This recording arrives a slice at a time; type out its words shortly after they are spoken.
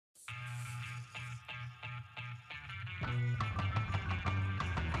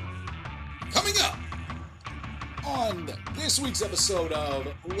Coming up on this week's episode of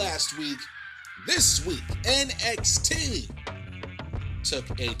Last Week, This Week, NXT took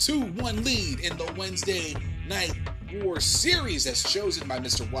a 2-1 lead in the Wednesday Night War Series as chosen by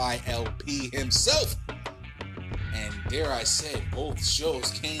Mr. YLP himself. And dare I say, both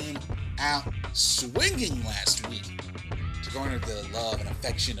shows came out swinging last week to garner the love and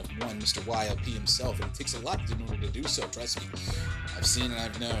affection of one Mr. YLP himself. And it takes a lot in order to do so, trust me. I've seen and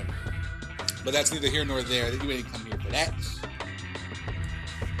I've known. But that's neither here nor there. You ain't come here for that.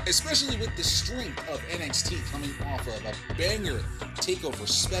 Especially with the strength of NXT coming off of a banger takeover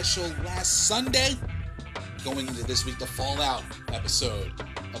special last Sunday. Going into this week, the Fallout episode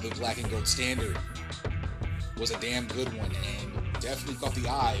of the Black and Gold Standard was a damn good one and definitely caught the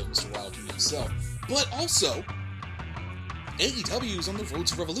eye of Mr. YLP himself. But also, AEW is on the road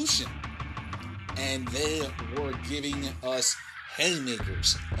to Revolution. And they were giving us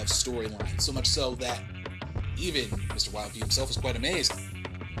haymakers of storylines. So much so that even Mr. YLP himself was quite amazed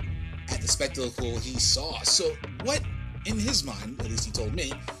at the spectacle he saw. So what, in his mind, at least he told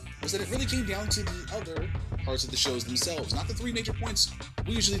me, was that it really came down to the other parts of the shows themselves. Not the three major points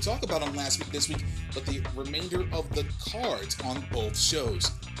we usually talk about on Last Week, This Week, but the remainder of the cards on both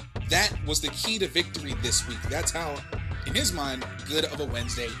shows. That was the key to victory this week. That's how, in his mind, good of a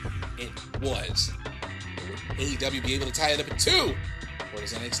Wednesday it was. Would AEW be able to tie it up at 2? Or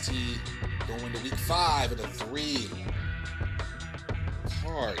does NXT go into week 5 with a 3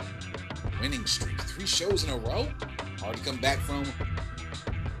 card winning streak? 3 shows in a row? Hard to come back from.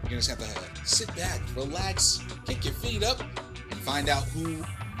 You're just have to sit back, relax, kick your feet up, and find out who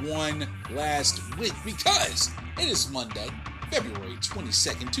won last week. Because it is Monday, February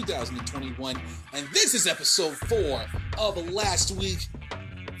 22nd, 2021, and this is episode 4 of Last Week,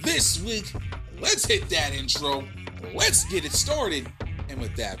 This Week. Let's hit that intro. Let's get it started. And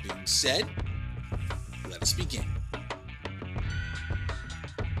with that being said, let us begin.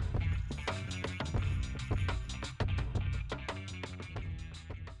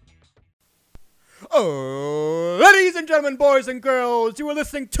 Oh, ladies and gentlemen, boys and girls, you are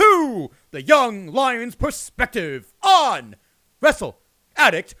listening to the Young Lions Perspective on Wrestle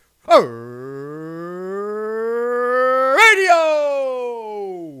Addict Radio.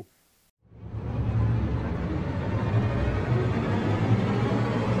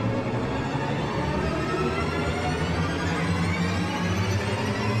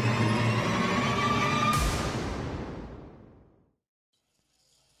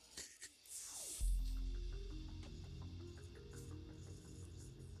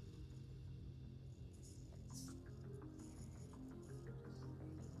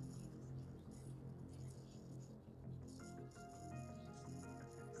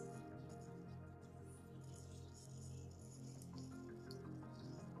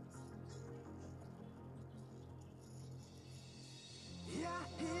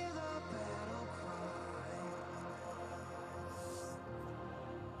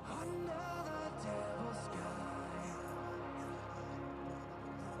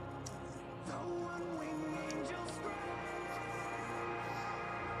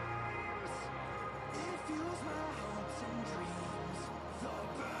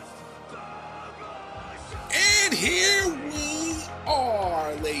 And here we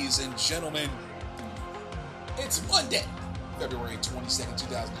are, ladies and gentlemen. It's Monday, February 22nd,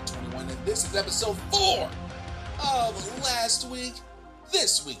 2021, and this is episode 4 of Last Week,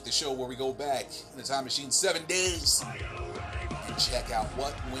 This Week, the show where we go back in the time machine 7 days and check out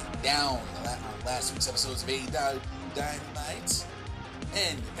what went down on last week's episodes of AEW Dynamite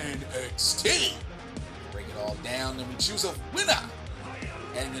and NXT. Break it all down, and we choose a winner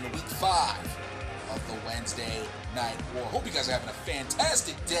heading into week 5 of the Wednesday Night War. Hope you guys are having a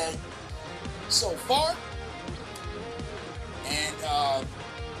fantastic day so far. And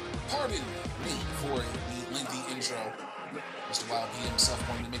pardon me for the lengthy intro. Mr. YLP himself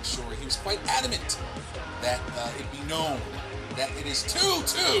wanted to make sure he was quite adamant that it be known that it is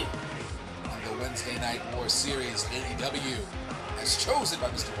 2-2 on the Wednesday Night War Series. AEW, as chosen by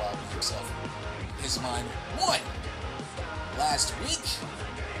Mr. YLP himself, in his mind, won last week.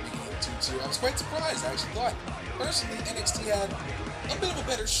 2-2. I was quite surprised. I actually thought, personally, NXT had a bit of a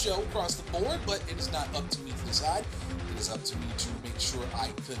better show across the board, but it is not up to me to decide. It is up to me to make sure I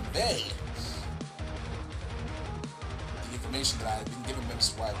convey the information that I have been given by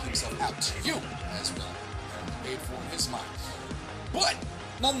Mr. Wyatt himself out to you as well. Apparently paid for in his mind. But,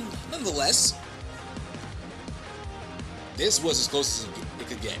 nonetheless, this was as close as it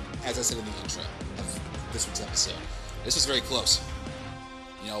could get, as I said in the intro of this week's episode. This was very close.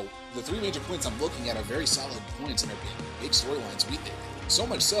 the three major points I'm looking at are very solid points and are big storylines we think. So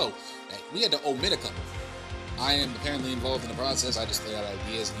much so that we had to omit a couple. I am apparently involved in the process. I just lay out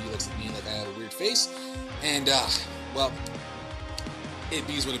ideas, and he looks at me like I have a weird face. And, well, it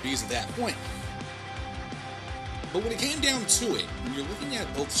bees what it bees at that point. But when it came down to it, when you're looking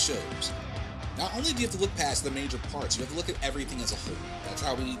at both shows, not only do you have to look past the major parts, you have to look at everything as a whole.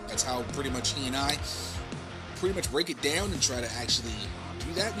 That's how pretty much he and I pretty much break it down and try to actually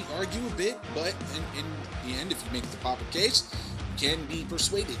do that. We argue a bit, but in the end, if you make the proper case, you can be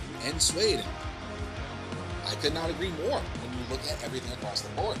persuaded and swayed. I could not agree more when you look at everything across the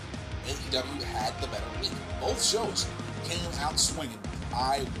board. AEW had the better week. Both shows came out swinging.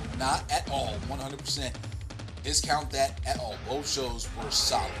 I will not at all, 100%, discount that at all. Both shows were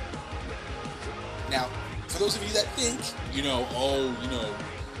solid. Now, for those of you that think,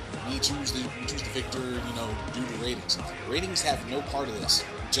 we choose the victor, due to ratings. Ratings have no part of this.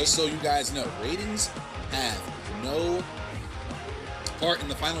 Just so you guys know, ratings have no part in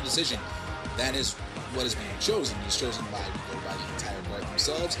the final decision. That is what is being chosen. It's chosen by the entire part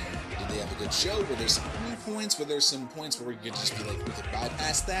themselves. Did they have a good show? Were there some points? Were there some points where we could just be like, we could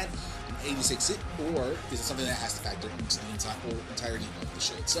bypass that and 86 it? Or is it something that has to factor into the entirety of the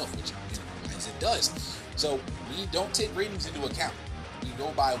show itself, which as it does. So we don't take ratings into account. We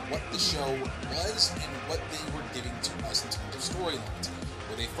go by what the show was and what they were giving to us in terms of storylines.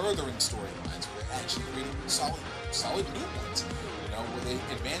 Were they furthering storylines? Were they actually creating solid new ones? Were they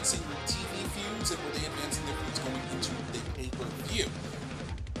advancing TV feuds, and were they advancing their feuds going into the pay-per-view?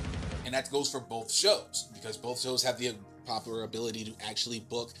 And that goes for both shows, because both shows have the popular ability to actually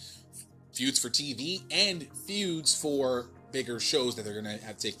book feuds for TV and feuds for bigger shows that they're going to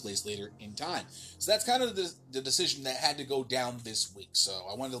have to take place later in time. So that's kind of the decision that had to go down this week. So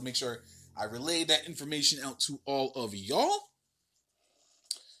I wanted to make sure I relayed that information out to all of y'all,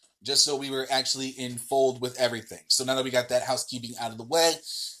 just so we were actually in fold with everything. So now that we got that housekeeping out of the way,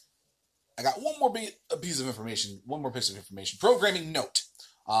 I got one more piece of information. Programming note.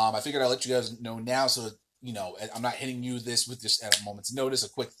 I figured I'd let you guys know now, so I'm not hitting you with this at a moment's notice. A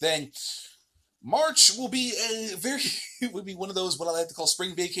quick thing. March will be one of those what I like to call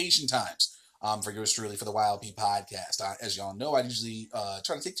spring vacation times. For yours truly, for the YLP podcast. As y'all know, I usually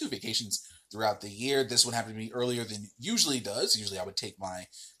try to take 2 vacations throughout the year. This one happened to be earlier than usually does. Usually I would take my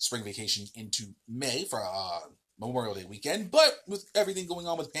spring vacation into May for Memorial Day weekend. But with everything going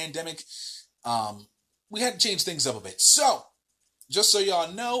on with the pandemic, we had to change things up a bit. So, just so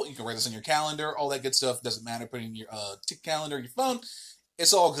y'all know, you can write this on your calendar, all that good stuff. Doesn't matter. Put it in your tick calendar, your phone.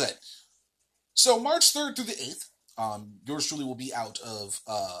 It's all good. So, March 3rd through the 8th, yours truly will be out of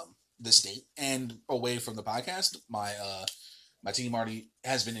the state and away from the podcast. My team already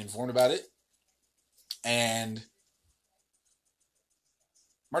has been informed about it. And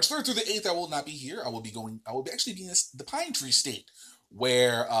March 3rd through the 8th, I will not be here. I will be actually be in the Pine Tree State,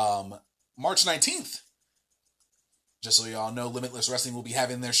 where March 19th, just so y'all know, Limitless Wrestling will be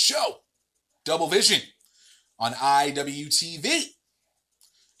having their show, Double Vision, on IWTV.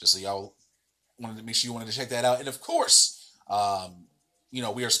 Just so y'all wanted to make sure you wanted to check that out. And of course, we are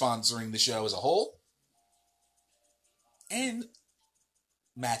sponsoring the show as a whole. And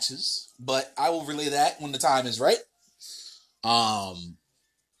matches, but I will relay that when the time is right. So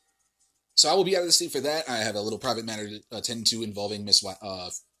I will be out of the state for that. I have a little private matter to attend to involving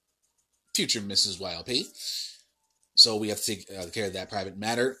future Mrs. YLP. So we have to take care of that private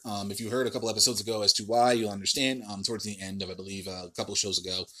matter. If you heard a couple episodes ago as to why, you'll understand. Towards the end of, I believe, a couple shows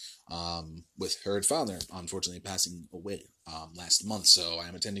ago, with her father, unfortunately, passing away last month. So I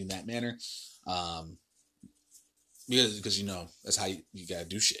am attending that matter. Because that's how you gotta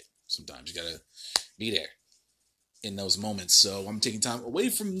do shit. Sometimes you gotta be there in those moments. So I'm taking time away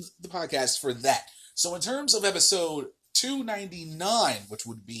from the podcast for that. So in terms of episode 299, which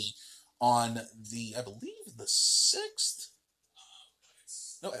would be on I believe the 6th.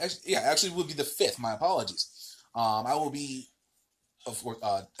 No, actually, it would be the 5th. My apologies. I will be, of course,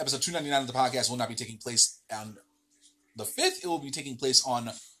 episode 299 of the podcast will not be taking place on the 5th. It will be taking place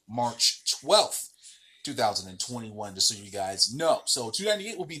on March 12th. 2021, just so you guys know. So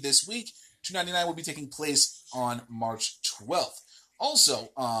 298 will be this week. 299 will be taking place on March 12th.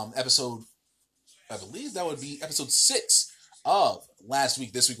 Also, I believe that would be episode 6 of last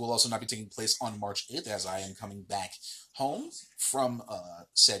week. This week will also not be taking place on March 8th, as I am coming back home from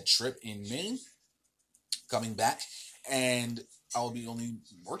said trip in Maine. Coming back, and I will be only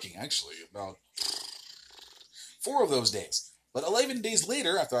working, actually, about 4 of those days. But 11 days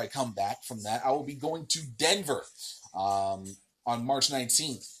later, after I come back from that, I will be going to Denver on March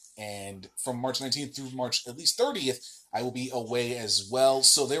 19th And from March 19th through March at least 30th, I will be away as well.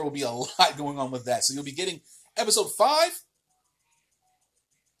 So there will be a lot going on with that. So you'll be getting episode 5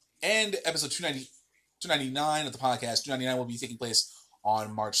 and episode 299 of the podcast. 299 will be taking place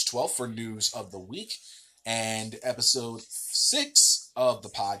on March 12th for news of the week. And episode 6 of the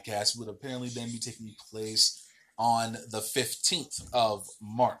podcast would apparently then be taking place on the 15th of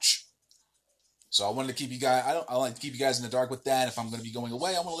March. So I wanted to keep you guys, I like to keep you guys in the dark with that. If I'm going to be going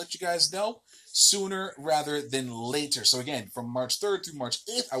away, I want to let you guys know sooner rather than later. So again, from March 3rd through March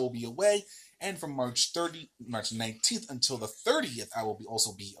 8th, I will be away. And from March 19th until the 30th, I will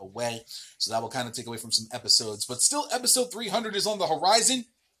also be away. So that will kind of take away from some episodes. But still, episode 300 is on the horizon.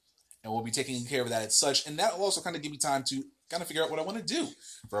 And we'll be taking care of that as such. And that will also kind of give me time to kind of figure out what I want to do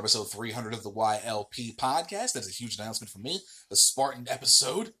for episode 300 of the YLP podcast. That's a huge announcement for me. The Spartan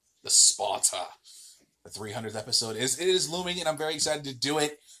episode. The Sparta. The 300th episode is looming, and I'm very excited to do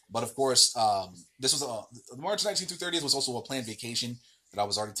it. But of course, this was March 19th through 30th was also a planned vacation that I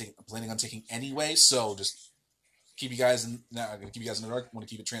was already planning on taking anyway. So just keep you guys in. Now I'm gonna keep you guys in the dark. I want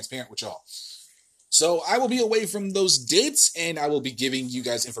to keep it transparent with y'all. So I will be away from those dates, and I will be giving you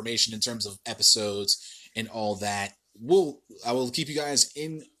guys information in terms of episodes and all that. I will keep you guys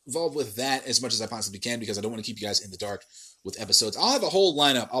involved with that as much as I possibly can, because I don't want to keep you guys in the dark with episodes. I'll have a whole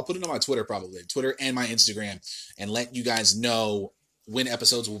lineup. I'll put it on my Twitter, probably Twitter and my Instagram, and let you guys know when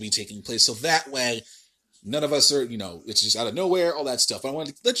episodes will be taking place. So that way, none of us are, it's just out of nowhere, all that stuff. I want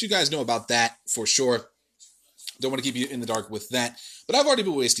to let you guys know about that for sure. Don't want to keep you in the dark with that. But I've already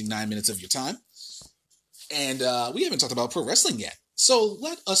been wasting 9 minutes of your time. And we haven't talked about pro wrestling yet. So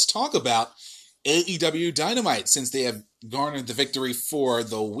let us talk about AEW Dynamite, since they have garnered the victory for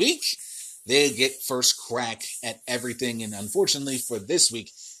the week. They get first crack at everything, and unfortunately for this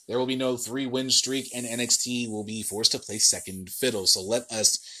week, there will be no 3-win streak, and NXT will be forced to play second fiddle. So let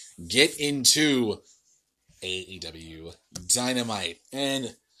us get into AEW Dynamite.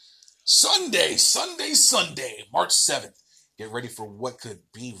 And Sunday, March 7th. Get ready for what could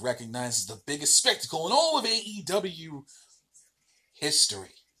be recognized as the biggest spectacle in all of AEW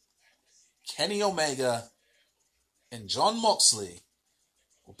history. Kenny Omega and Jon Moxley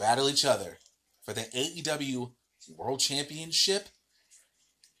will battle each other for the AEW World Championship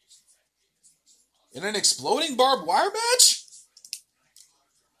in an exploding barbed wire match?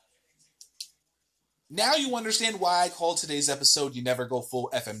 Now you understand why I called today's episode You Never Go Full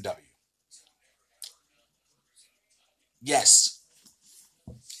FMW. Yes,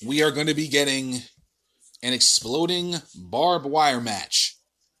 we are going to be getting an exploding barbed wire match.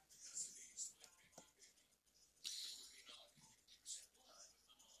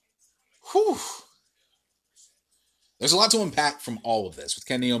 Whew. There's a lot to unpack from all of this with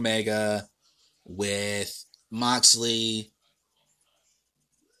Kenny Omega, with Moxley,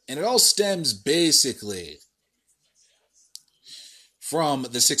 and it all stems basically from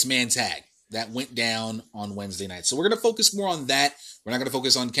the 6-man tag that went down on Wednesday night. So we're going to focus more on that. We're not going to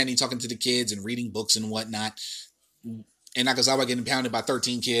focus on Kenny talking to the kids and reading books and whatnot. And Nakazawa getting pounded by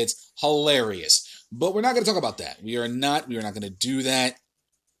 13 kids. Hilarious. But we're not going to talk about that. We are not going to do that.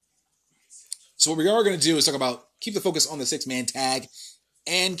 So what we are going to do is talk about, keep the focus on the 6-man tag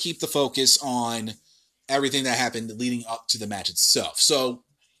and keep the focus on everything that happened leading up to the match itself. So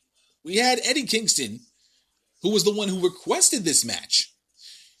we had Eddie Kingston, who was the one who requested this match.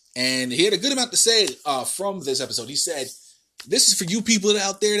 And he had a good amount to say from this episode. He said, this is for you people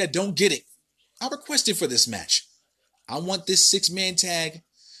out there that don't get it. I requested for this match. I want this 6-man tag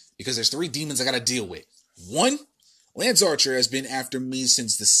because there's 3 demons I got to deal with. 1, Lance Archer has been after me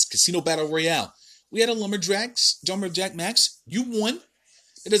since the Casino Battle Royale. We had a lumberjack match. You won.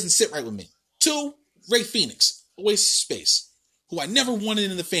 It doesn't sit right with me. 2, Ray Phoenix, a waste of space, who I never wanted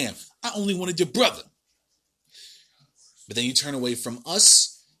in the fam. I only wanted your brother. But then you turn away from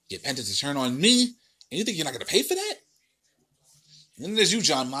us, get Penta to turn on me, and you think you're not going to pay for that? And then there's you,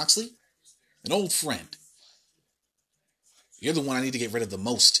 Jon Moxley, an old friend. You're the one I need to get rid of the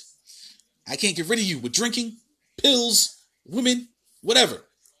most. I can't get rid of you with drinking, pills, women, whatever.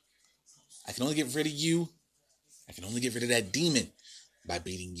 I can only get rid of you. I can only get rid of that demon by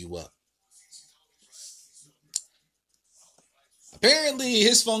beating you up. Apparently,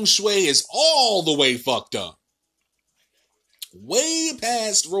 his feng shui is all the way fucked up. Way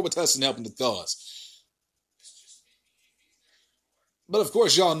past Robitussin helping the cause. But of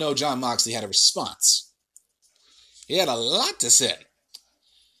course, y'all know Jon Moxley had a response. He had a lot to say.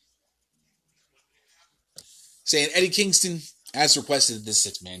 Saying Eddie Kingston, as requested this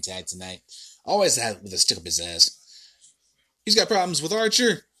 6-man tag tonight, always had with a stick up his ass. He's got problems with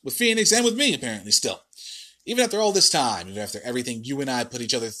Archer, with Phoenix, and with me, apparently, still. Even after all this time, even after everything you and I put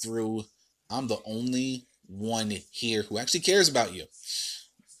each other through, I'm the only one here who actually cares about you.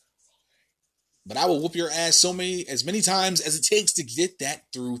 But I will whoop your ass as many times as it takes to get that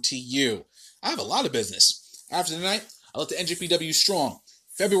through to you. I have a lot of business. After tonight, I'll let the NJPW strong.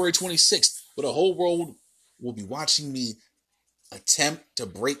 February 26th, where the whole world will be watching me attempt to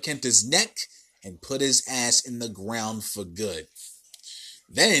break Kenta's neck and put his ass in the ground for good.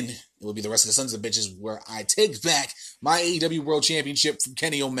 Then it will be the rest of the Sons of Bitches where I take back my AEW World Championship from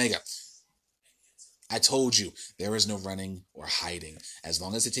Kenny Omega. I told you, there is no running or hiding. As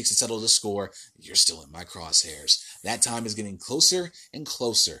long as it takes to settle the score, you're still in my crosshairs. That time is getting closer and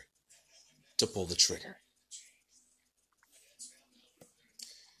closer to pull the trigger.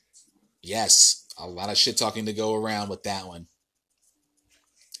 Yes, a lot of shit talking to go around with that one.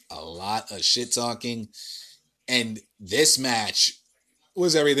 A lot of shit talking. And this match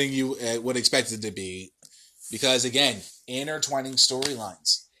was everything you would expect it to be. Because, again, intertwining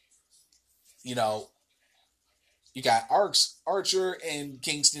storylines. You know, you got Archer and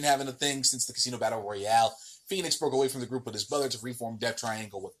Kingston having a thing since the Casino Battle Royale. Phoenix broke away from the group with his brother to reform Death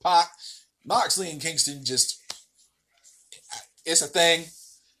Triangle with Pac. Moxley and Kingston it's a thing.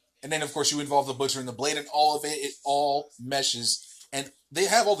 And then, of course, you involve the Butcher and the Blade, and all of it all meshes. And they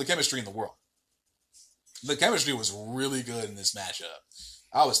have all the chemistry in the world. The chemistry was really good in this matchup.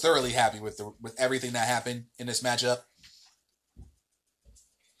 I was thoroughly happy with everything that happened in this matchup.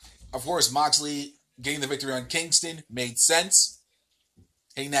 Of course, Moxley getting the victory on Kingston made sense.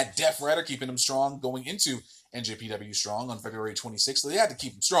 Hitting that Death Rider, keeping him strong, going into NJPW strong on February 26th. So they had to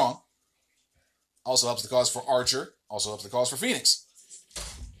keep him strong. Also helps the cause for Archer. Also helps the cause for Phoenix.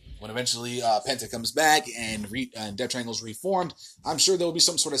 When eventually Penta comes back and Death Triangle's reformed, I'm sure there will be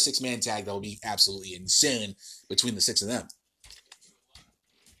some sort of six-man tag that will be absolutely insane between the six of them.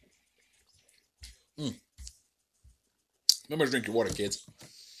 Remember to drink your water, kids.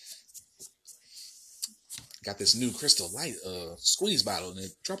 Got this new Crystal Light squeeze bottle, and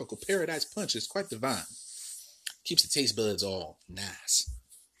the Tropical Paradise Punch is quite divine. Keeps the taste buds all nice.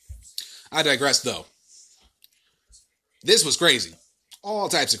 I digress, though. This was crazy. All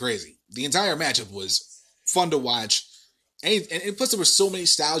types of crazy. The entire matchup was fun to watch. And plus, there were so many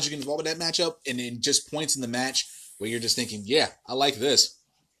styles you can involve in that matchup, and then just points in the match where you're just thinking, yeah, I like this.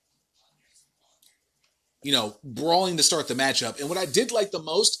 You know, brawling to start the matchup. And what I did like the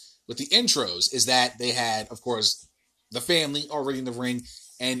most with the intros is that they had, of course, the family already in the ring,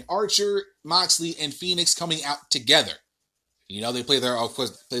 and Archer, Moxley, and Phoenix coming out together. You know, they play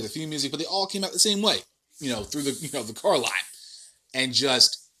the theme music, but they all came out the same way. You know, through the car line. And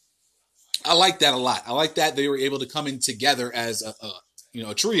I like that a lot. I like that they were able to come in together as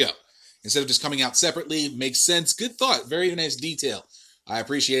a trio instead of just coming out separately. Makes sense. Good thought. Very nice detail. I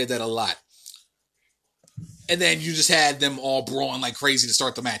appreciated that a lot. And then you just had them all brawling like crazy to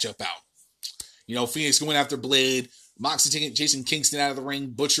start the matchup out. You know, Phoenix going after Blade, Moxley chasing Kingston out of the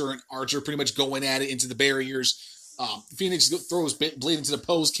ring, Butcher and Archer pretty much going at it into the barriers. Phoenix throws Blade into the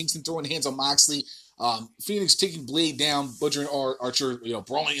post, Kingston throwing hands on Moxley. Phoenix taking Blade down, Butcher and Archer,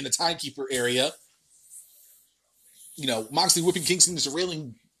 brawling in the timekeeper area. You know, Moxley whipping Kingston into the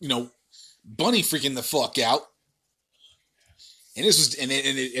railing, bunny freaking the fuck out. And this was, and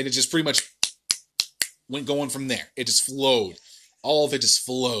it just pretty much went going from there. It just flowed. All of it just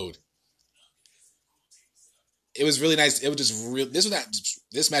flowed. It was really nice. It was just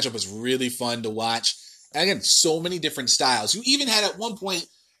this matchup was really fun to watch. And again, so many different styles. You even had at one point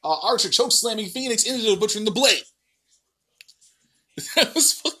Archer choke slamming Phoenix into the Butcher and the Blade. That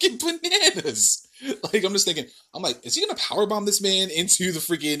was fucking bananas. Like, I'm just thinking, is he gonna powerbomb this man into the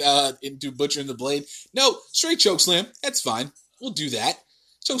freaking into Butcher and the Blade? No, straight choke slam. That's fine. We'll do that.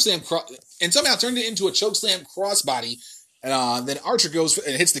 Choke slam and somehow turned it into a choke slam crossbody. And then Archer goes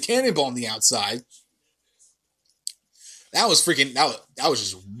and hits the cannonball on the outside. That was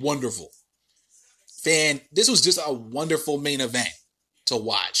just wonderful. This was just a wonderful main event to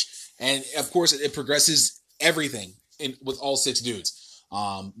watch. And of course it progresses everything with all six dudes.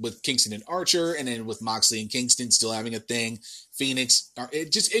 With Kingston and Archer, and then with Moxley and Kingston still having a thing. Phoenix,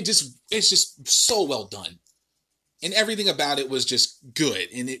 it's just so well done. And everything about it was just good.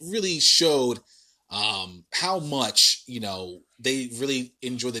 And it really showed how much, they really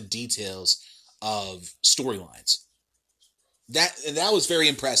enjoy the details of storylines. That was very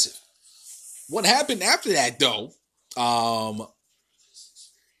impressive. What happened after that, though,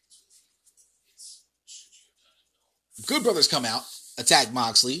 Good Brothers come out, attack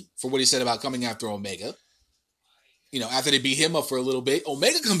Moxley for what he said about coming after Omega. After they beat him up for a little bit,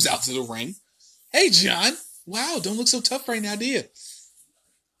 Omega comes out to the ring. Hey, John. Wow, don't look so tough right now, do you?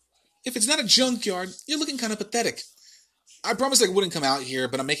 If it's not a junkyard, you're looking kind of pathetic. I promised I wouldn't come out here,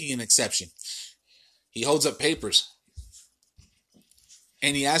 but I'm making an exception. He holds up papers.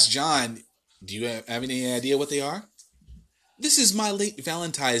 And he asks John, do you have any idea what they are? This is my late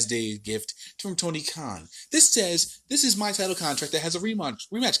Valentine's Day gift from Tony Khan. This says this is my title contract that has a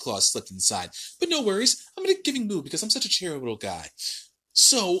rematch clause slipped inside. But no worries, I'm in a giving mood because I'm such a charitable guy.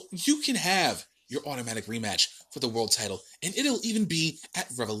 So you can have your automatic rematch for the world title, and it'll even be at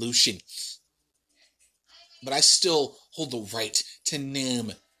Revolution. But I still hold the right to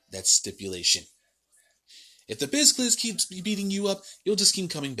name that stipulation. If the Biz Gliz keeps beating you up, you'll just keep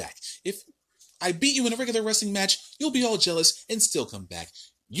coming back. If I beat you in a regular wrestling match, you'll be all jealous and still come back.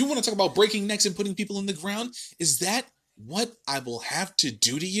 You want to talk about breaking necks and putting people in the ground? Is that what I will have to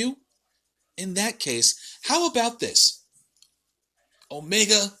do to you? In that case, how about this?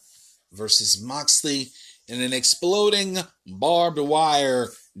 Omega versus Moxley in an exploding barbed wire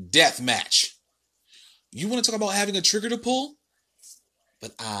death match. You want to talk about having a trigger to pull?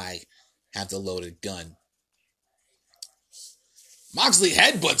 But I have the loaded gun. Moxley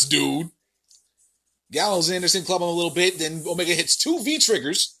headbutts dude. Gallows and Anderson club him a little bit, then Omega hits 2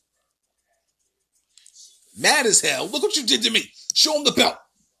 V-triggers. Mad as hell. Look what you did to me. Show him the belt.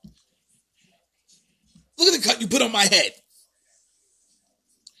 Look at the cut you put on my head.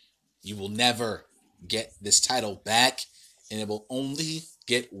 You will never get this title back, and it will only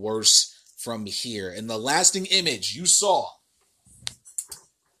get worse from here. And the lasting image you saw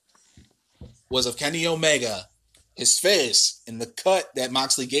was of Kenny Omega, his face, and the cut that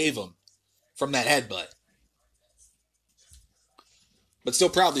Moxley gave him from that headbutt. But still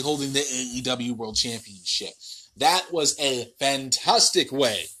proudly holding the AEW World Championship. That was a fantastic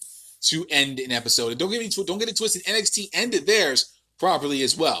way to end an episode. And don't get it twisted, NXT ended theirs properly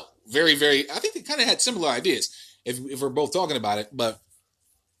as well. Very, very, I think they kind of had similar ideas, if we're both talking about it. But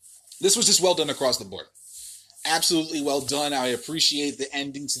this was just well done across the board. Absolutely well done. I appreciate the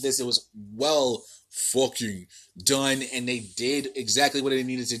ending to this. It was well fucking done, and they did exactly what they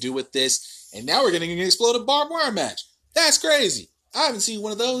needed to do with this. And now we're getting an exploded barbed wire match. That's crazy. I haven't seen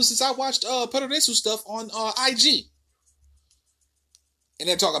one of those since I watched Peronesu stuff on IG. And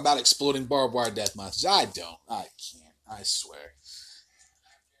they're talking about exploding barbed wire death matches. I don't. I can't. I swear.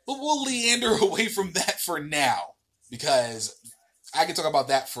 But we'll leander away from that for now, because I can talk about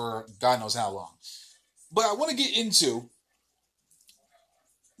that for God knows how long. But I want to get into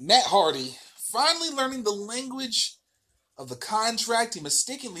Matt Hardy finally learning the language of the contract he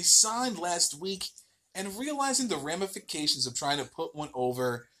mistakenly signed last week and realizing the ramifications of trying to put one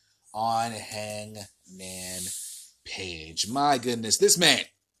over on Hangman Page. My goodness, this man,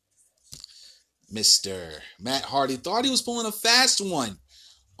 Mr. Matt Hardy, thought he was pulling a fast one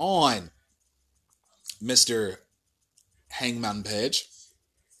on Mr. Hangman Page.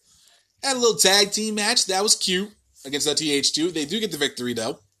 Had a little tag team match. That was cute against the TH2. They do get the victory,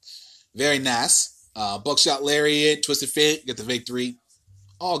 though. Very nice. Buckshot Lariat, Twisted Fate, get the victory.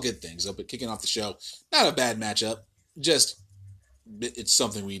 All good things. But kicking off the show, not a bad matchup. Just, it's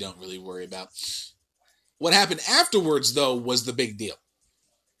something we don't really worry about. What happened afterwards, though, was the big deal.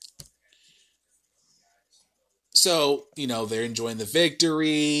 So, they're enjoying the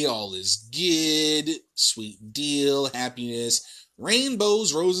victory. All is good. Sweet deal. Happiness.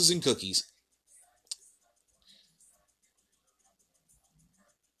 Rainbows, roses, and cookies.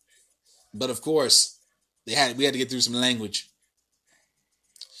 But of course, we had to get through some language.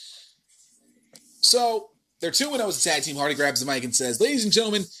 So, they're 2-0 as a tag team. Hardy grabs the mic and says, "Ladies and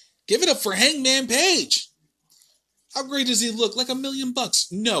gentlemen, give it up for Hangman Page. How great does he look? Like $1 million?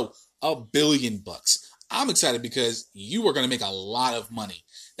 No, $1 billion. I'm excited because you are going to make a lot of money.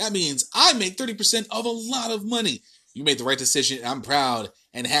 That means I make 30% of a lot of money. You made the right decision, and I'm proud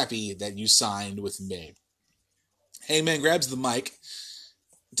and happy that you signed with me." Hangman grabs the mic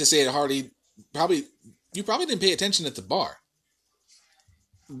to say to Hardy, you probably didn't pay attention at the bar.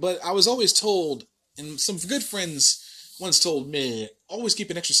 But I was always told, and some good friends once told me, always keep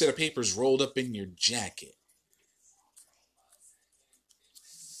an extra set of papers rolled up in your jacket.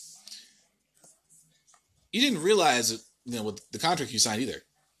 You didn't realize, with the contract you signed either.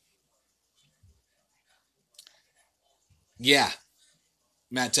 Yeah.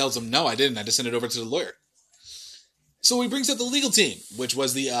 Matt tells him, "No, I didn't. I just sent it over to the lawyer." So he brings up the legal team, which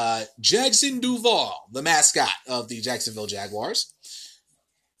was the Jackson Duval, the mascot of the Jacksonville Jaguars.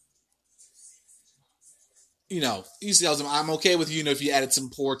 He tells him, "I'm okay with you, if you added some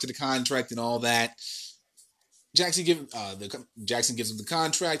pork to the contract and all that." Jackson gives him the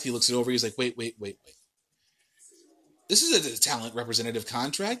contract. He looks it over. He's like, wait. This is a talent representative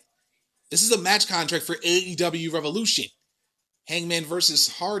contract. This is a match contract for AEW Revolution. Hangman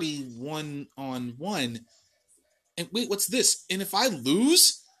versus Hardy 1-on-1. And wait, what's this? And if I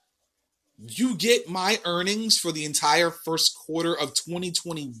lose, you get my earnings for the entire first quarter of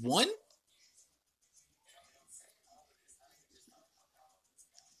 2021?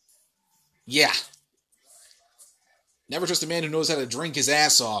 Yeah. Never trust a man who knows how to drink his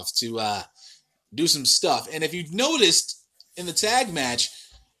ass off to do some stuff. And if you've noticed in the tag match,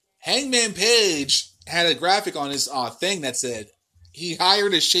 Hangman Page had a graphic on his thing that said he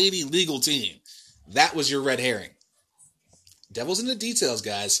hired a shady legal team. That was your red herring. Devil's in the details,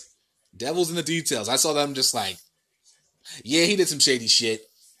 guys. Devil's in the details. I saw them just like, yeah, he did some shady shit.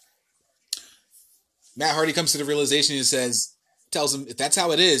 Matt Hardy comes to the realization and tells him, if that's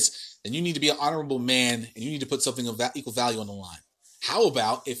how it is, then you need to be an honorable man and you need to put something of that equal value on the line. How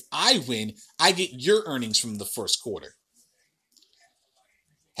about if I win, I get your earnings from the first quarter?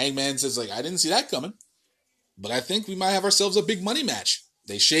 Hangman says, like, I didn't see that coming, but I think we might have ourselves a big money match.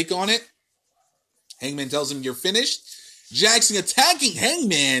 They shake on it. Hangman tells him, you're finished. Jackson attacking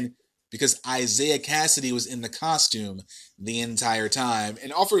Hangman because Isaiah Cassidy was in the costume the entire time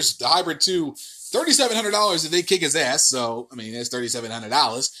and offers the Hybrid 2 $3,700 if they kick his ass. So, I mean, that's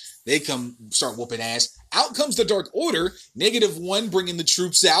 $3,700. They come start whooping ass. Out comes the Dark Order. -1 bringing the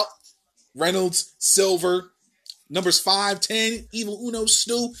troops out. Reynolds, Silver, numbers 5, 10, Evil Uno,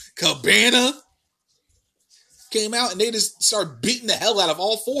 Stu, Cabana came out and they just started beating the hell out of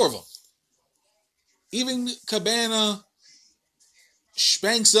all four of them. Even Cabana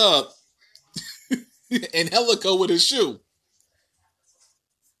spanks up and Helico with his shoe.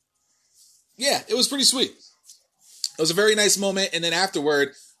 Yeah, it was pretty sweet. It was a very nice moment. And then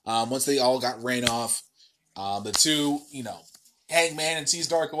afterward, once they all got ran off, the two, Hangman and sees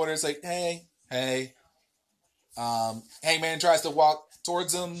Dark Order. It's like, hey. Hangman tries to walk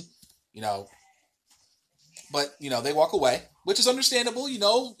towards them, but, they walk away, which is understandable.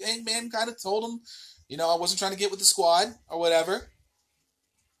 Hangman kind of told him, I wasn't trying to get with the squad or whatever.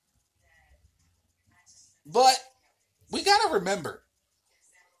 But we got to remember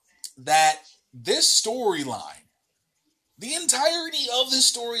that this storyline, the entirety of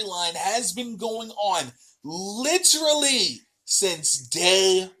this storyline has been going on literally since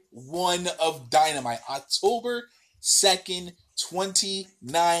day one of Dynamite, October 2nd, 2019.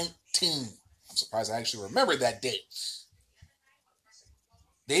 I'm surprised I actually remember that date.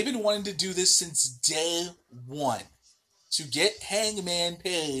 They've been wanting to do this since day one to get Hangman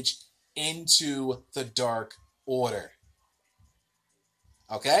Page into the Dark Order.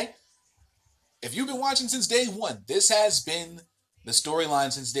 Okay? If you've been watching since day one, this has been the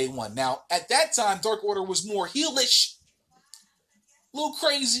storyline since day one. Now, at that time, Dark Order was more heelish, a little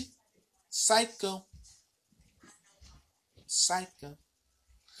crazy, psycho.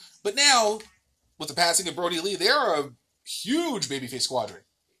 But now, with the passing of Brody Lee, they are a huge babyface squadron.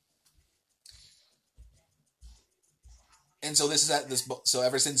 And so so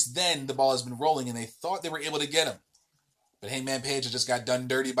ever since then, the ball has been rolling, and they thought they were able to get him. But Hangman Page had just got done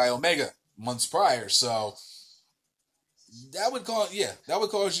dirty by Omega months prior, so that would cause you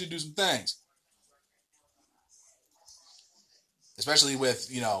to do some things. Especially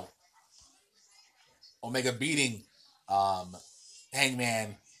with, Omega beating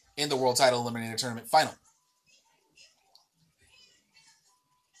Hangman in the World Title Eliminator Tournament final.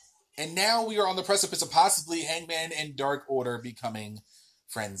 And now we are on the precipice of possibly Hangman and Dark Order becoming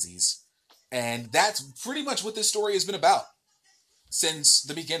frenzies. And that's pretty much what this story has been about since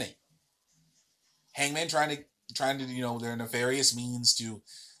the beginning. Hangman trying to their nefarious means to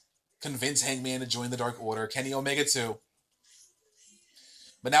convince Hangman to join the Dark Order. Kenny Omega too.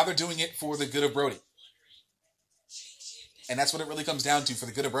 But now they're doing it for the good of Brody. And that's what it really comes down to, for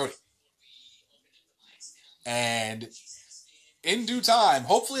the good of Brody. And in due time,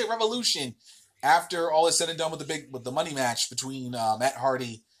 hopefully at Revolution, after all is said and done with the money match between Matt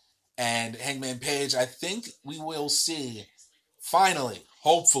Hardy and Hangman Page, I think we will see, finally,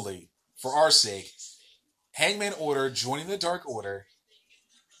 hopefully, for our sake, Hangman Order joining the Dark Order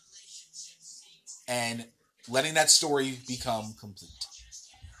and letting that story become complete.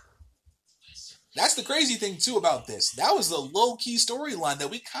 That's the crazy thing, too, about this. That was the low-key storyline that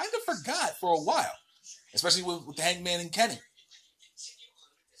we kind of forgot for a while, especially with Hangman and Kenny.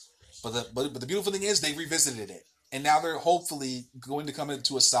 But the beautiful thing is they revisited it. And now they're hopefully going to come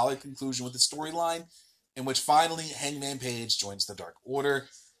into a solid conclusion with the storyline in which finally Hangman Page joins the Dark Order.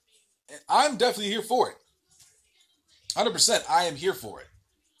 And I'm definitely here for it. 100% I am here for it.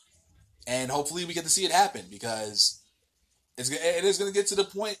 And hopefully we get to see it happen, because it is going to get to the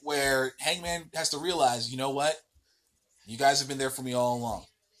point where Hangman has to realize, you know what? You guys have been there for me all along.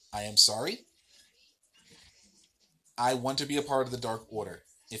 I am sorry. I want to be a part of the Dark Order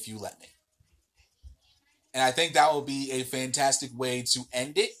if you let me. And I think that will be a fantastic way to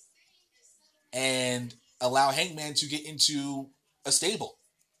end it and allow Hangman to get into a stable,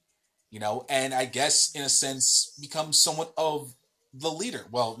 and I guess in a sense become somewhat of the leader.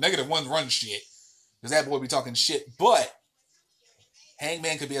 Well, -1 run shit, because that boy be talking shit, but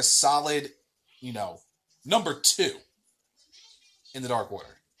Hangman could be a solid, number 2 in the Dark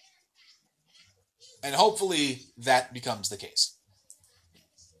Order. And hopefully that becomes the case.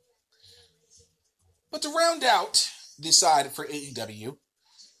 But to round out the side for AEW,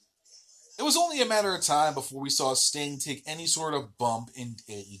 it was only a matter of time before we saw Sting take any sort of bump in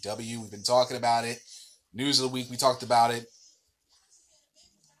AEW. We've been talking about it. News of the week, we talked about it.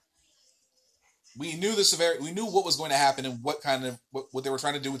 We knew the severity. We knew what was going to happen and what they were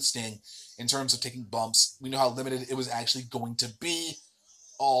trying to do with Sting in terms of taking bumps. We knew how limited it was actually going to be.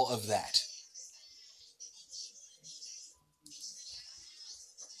 All of that.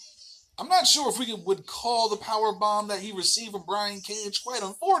 I'm not sure if we would call the power bomb that he received from Brian Cage quite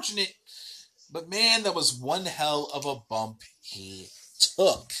unfortunate, but man, that was one hell of a bump he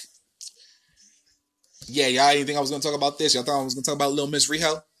took. Yeah, y'all didn't think I was going to talk about this? Y'all thought I was going to talk about Lil Miss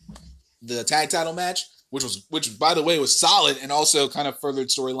Riho? The tag title match, which by the way was solid and also kind of furthered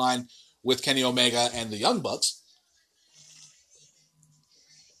storyline with Kenny Omega and the Young Bucks.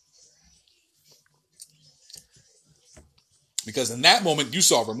 Because in that moment, you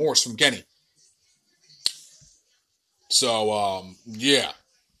saw remorse from Kenny. So, yeah.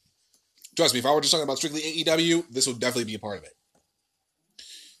 Trust me, if I were just talking about strictly AEW, this would definitely be a part of it.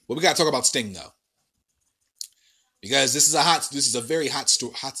 But we got to talk about Sting, though. Because this is a very hot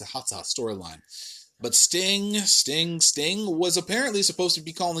storyline. But Sting was apparently supposed to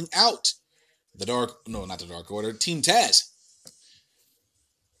be calling out not the Dark Order, Team Taz.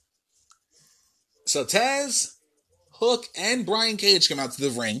 So Taz, Hook, and Brian Cage come out to the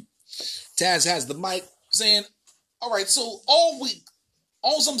ring. Taz has the mic saying, all right, so all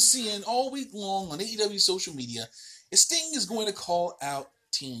I'm seeing all week long on AEW social media is Sting is going to call out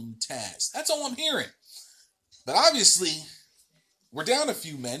Team Taz. That's all I'm hearing. But obviously, we're down a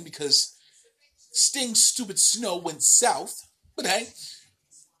few men because Sting's stupid snow went south. But hey,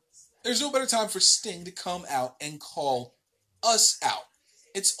 there's no better time for Sting to come out and call us out.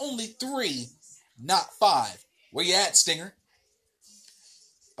 It's only 3, not 5. Where you at, Stinger?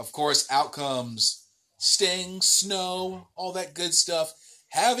 Of course, out comes Sting, Snow, all that good stuff.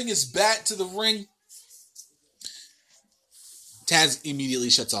 Having his bat to the ring. Taz immediately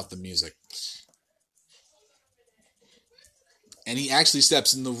shuts off the music. And he actually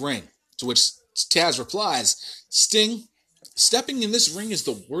steps in the ring. To which Taz replies, Sting, stepping in this ring is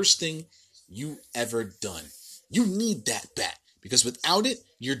the worst thing you ever done. You need that bat. Because without it,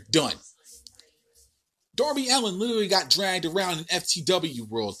 you're done. Darby Allin literally got dragged around in FTW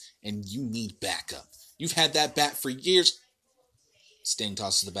world, and you need backup. You've had that bat for years. Sting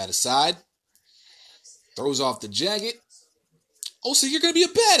tosses the bat aside, throws off the jacket. Oh, so you're going to be a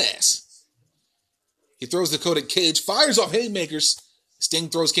badass. He throws the coat at Cage, fires off haymakers. Sting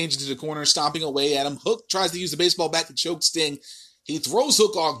throws Cage into the corner, stomping away at him. Hook tries to use the baseball bat to choke Sting. He throws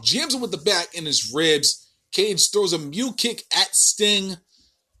Hook off, jams him with the bat in his ribs. Cage throws a mule kick at Sting,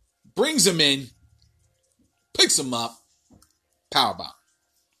 brings him in, picks him up, powerbomb.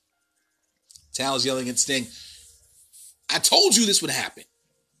 Tal's yelling at Sting, I told you this would happen.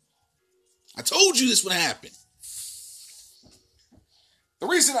 I told you this would happen. The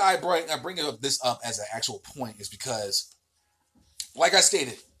reason I bring this up as an actual point is because, like I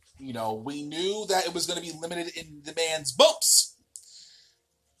stated, we knew that it was going to be limited in the man's bumps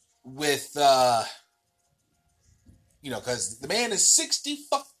with, because the man is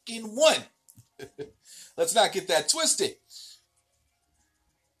 60-fucking-1. Let's not get that twisted.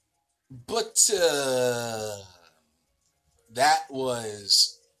 But that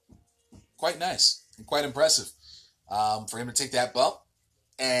was quite nice and quite impressive for him to take that bump.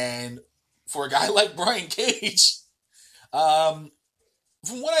 And for a guy like Brian Cage, from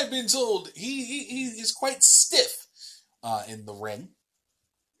what I've been told, he is quite stiff in the ring.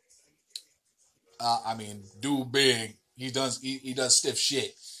 Dude big. He does stiff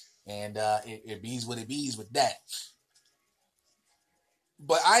shit. And it bees what it bees with that.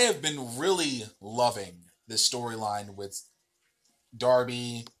 But I have been really loving this storyline with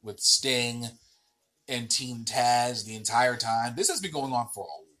Darby, with Sting, and Team Taz the entire time. This has been going on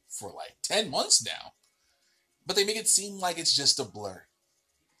for like 10 months now. But they make it seem like it's just a blur.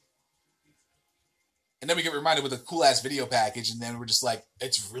 And then we get reminded with a cool-ass video package, and then we're just like,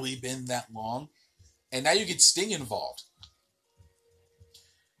 it's really been that long? And now you get Sting involved.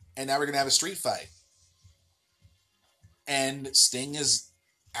 And now we're going to have a street fight. and Sting is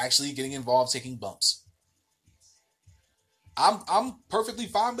actually getting involved, taking bumps. I'm perfectly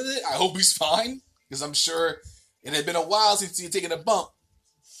fine with it. I hope he's fine, because I'm sure it had been a while since he had taken a bump.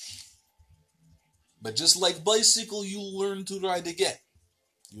 But just like bicycle, you'll learn to ride again.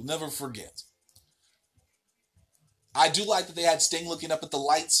 You'll never forget. I do like that they had Sting looking up at the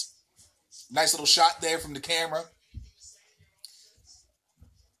lights. Nice little shot there from the camera.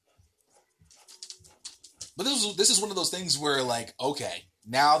 But this is one of those things where, like, okay,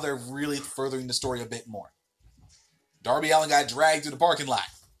 now they're really furthering the story a bit more. Darby Allin got dragged through the parking lot.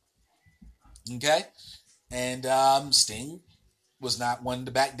 Okay? And Sting was not one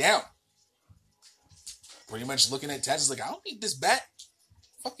to back down. Pretty much looking at Taz is like, I don't need this bat.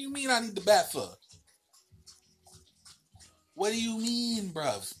 Fuck you mean I need the bat for? What do you mean,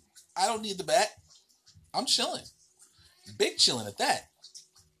 bruv? I don't need the bat. I'm chilling. Big chilling at that.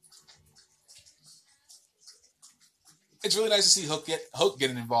 It's really nice to see Hook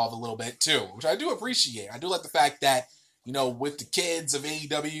getting involved a little bit too, which I do appreciate. I do like the fact that, you know, with the kids of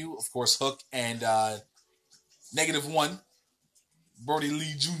AEW, of course, Hook and -1, Brody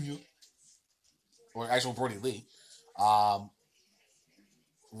Lee Jr., or actual Brody Lee,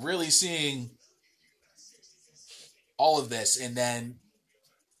 really seeing all of this, and then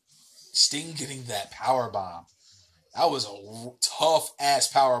Sting getting that power bomb. That was a tough ass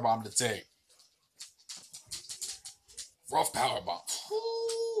power bomb to take. Rough power bomb.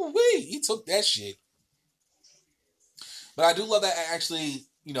 Woo-wee, he took that shit. But I do love that actually,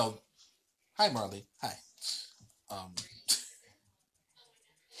 you know. Hi, Marley. Hi.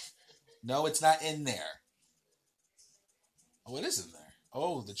 No, it's not in there. Oh, it is in there.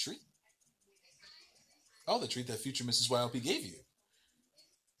 Oh, the treat. Oh, the treat that future Mrs. YLP gave you.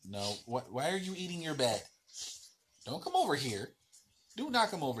 No, why are you eating your bed? Don't come over here. Do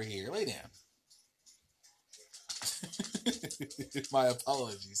not come over here. Lay down. My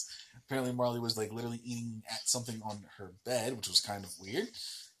apologies. Apparently Marley was like literally eating at something on her bed, which was kind of weird.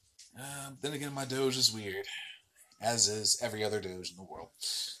 Then again, my Doge is weird, as is every other Doge in the world.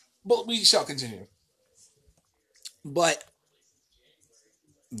 But we shall continue. But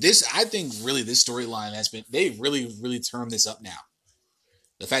this, I think, really, this storyline has been, they really, really turned this up now.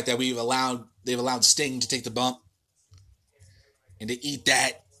 The fact that they've allowed Sting to take the bump and to eat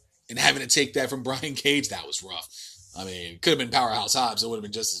that and having to take that from Brian Cage, that was rough. I mean, it could have been Powerhouse Hobbs. It would have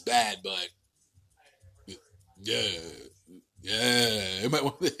been just as bad, but yeah.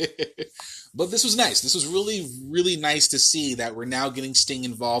 But this was nice. This was really, really nice to see that we're now getting Sting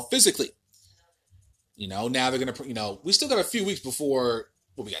involved physically. You know, now they're going to, you know, we still got a few weeks before,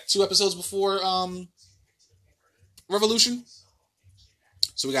 we got 2 episodes before Revolution.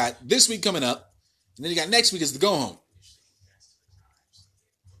 So we got this week coming up, and then you got next week is the go home.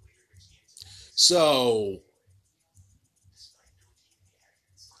 So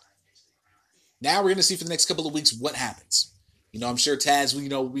now we're going to see for the next couple of weeks what happens. You know, I'm sure Taz, you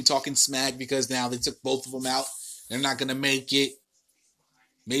know, will be talking smack because now they took both of them out. They're not going to make it.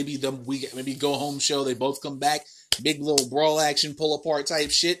 Maybe maybe go home show, they both come back. Big little brawl action, pull apart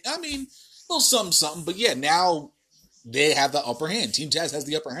type shit. I mean, a little something. But yeah, now they have the upper hand. Team Taz has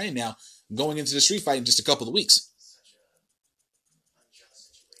the upper hand now going into the street fight in just a couple of weeks.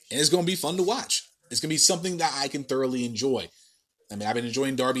 And it's going to be fun to watch. It's going to be something that I can thoroughly enjoy. I mean, I've been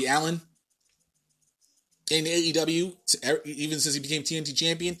enjoying Darby Allin in AEW, even since he became TNT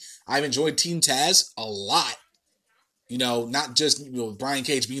champion. I've enjoyed Team Taz a lot. You know, not just, you know, Brian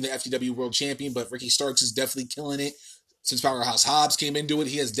Cage being the FTW world champion, but Ricky Starks is definitely killing it. Since Powerhouse Hobbs came into it,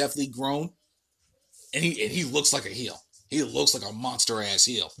 he has definitely grown. And he looks like a heel. He looks like a monster-ass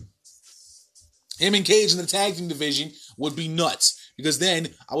heel. Him and Cage in the tag team division would be nuts. Because then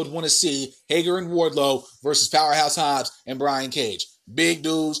I would want to see Hager and Wardlow versus Powerhouse Hobbs and Brian Cage. Big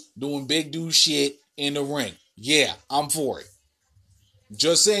dudes doing big dude shit in the ring. Yeah, I'm for it.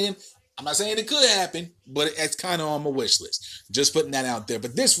 Just saying. I'm not saying it could happen, but it's kind of on my wish list. Just putting that out there.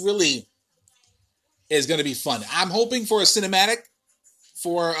 But this really is going to be fun. I'm hoping for a cinematic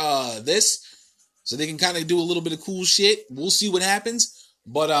for this, so they can kind of do a little bit of cool shit. We'll see what happens.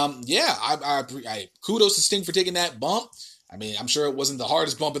 But yeah, I kudos to Sting for taking that bump. I mean, I'm sure it wasn't the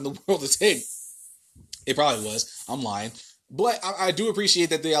hardest bump in the world to take. It probably was. I'm lying. But I do appreciate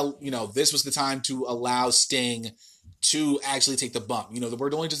that they, you know, this was the time to allow Sting to actually take the bump. You know,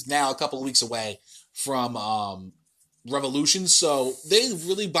 we're only just now a couple of weeks away from Revolution, so they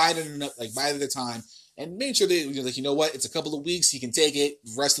really bided their time and made sure they, like, you know what, it's a couple of weeks, he can take it,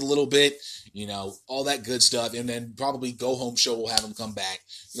 rest a little bit, you know, all that good stuff, and then probably go home show will have him come back,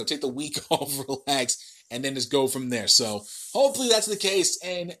 you know, take the week off, relax, and then just go from there. So hopefully that's the case,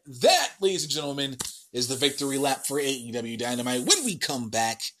 and that, ladies and gentlemen, is the victory lap for AEW Dynamite. When we come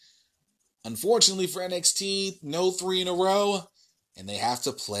back, unfortunately for NXT, no 3 in a row, and they have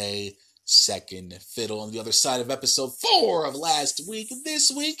to play second fiddle on the other side of episode 4 of last week.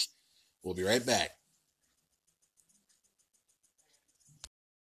 This week, we'll be right back.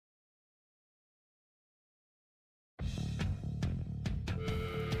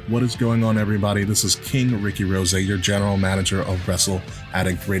 What is going on, everybody? This is King Ricky Rose, your general manager of Wrestle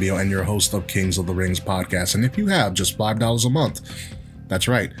Addict Radio and your host of Kings of the Rings podcast. And if you have just $5 a month, that's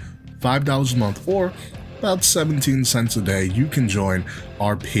right, $5 a month or about 17 cents a day, you can join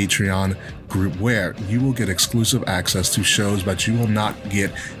our Patreon group where you will get exclusive access to shows that you will not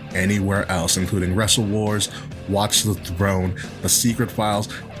get anywhere else, including Wrestle Wars, Watch the Throne, The Secret Files,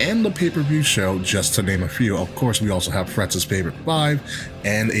 and the pay-per-view show, just to name a few. Of course, we also have Fretz's Favorite 5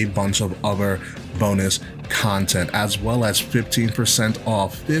 and a bunch of other bonus content, as well as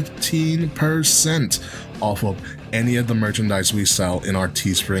 15% off of any of the merchandise we sell in our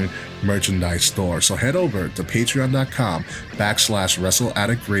Teespring merchandise store. So head over to patreon.com/Wrestle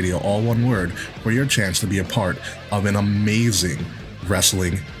Addict Radio, all one word, for your chance to be a part of an amazing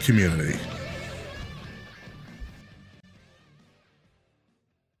wrestling community.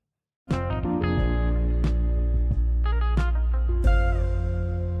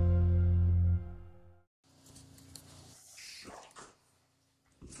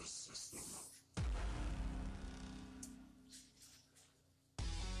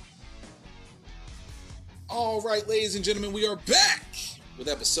 All right, ladies and gentlemen, we are back with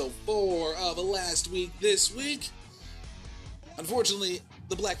episode 4 of last week. This week, unfortunately,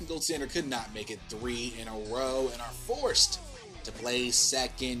 the Black and Gold Standard could not make it 3 in a row and are forced to play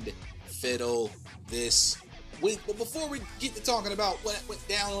second fiddle this week. But before we get to talking about what went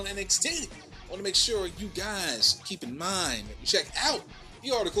down on NXT, I want to make sure you guys keep in mind that you check out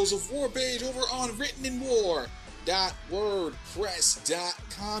the Articles of War page over on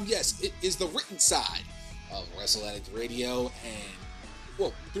writteninwar.wordpress.com. Yes, it is the written side of Wrestle Addict Radio and,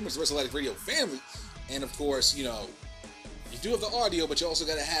 well, pretty much the Wrestle Addict Radio family. And of course, you know, you do have the audio, but you also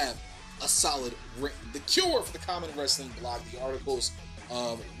got to have a solid written. The Cure for the Common Wrestling blog, the Articles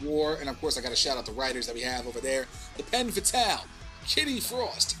of War. And of course, I got to shout out the writers that we have over there. The Pen Fatale, Kitty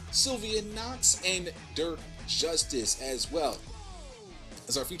Frost, Sylvia Knox, and Dirk Justice as well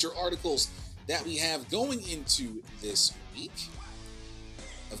as our feature articles that we have going into this week.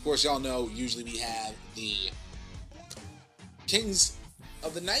 Of course, y'all know, usually we have the Kings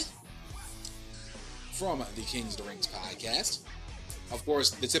of the Night from the Kings of the Rings podcast. Of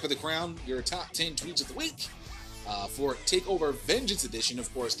course, the Tip of the Crown, your top 10 tweets of the week. For Takeover Vengeance Edition,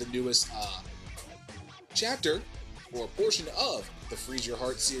 of course, the newest chapter or portion of the Freeze Your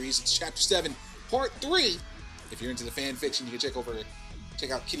Heart series. It's Chapter 7, Part 3. If you're into the fan fiction, you can check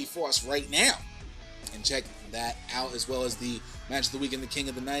out Kitty Frost right now and check that out, as well as the Match of the Week and the King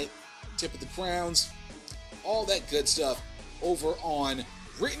of the Night, Tip of the Crowns, all that good stuff over on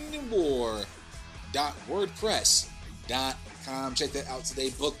writteninwar.wordpress.com. Check that out today.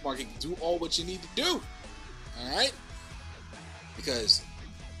 Bookmark it. Do all what you need to do. Alright? Because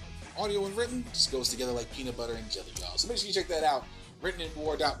audio and written just goes together like peanut butter and jelly, y'all. So make sure you check that out.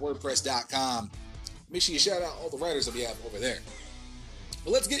 writteninwar.wordpress.com. Make sure you shout out all the writers that we have over there.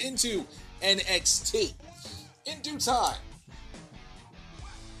 But let's get into NXT. In due time,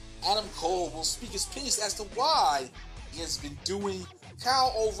 Adam Cole will speak his piece as to why he has been doing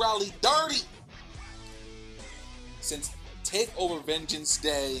Kyle O'Reilly dirty since TakeOver Vengeance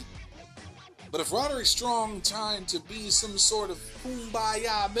Day. But if Roderick Strong trying to be some sort of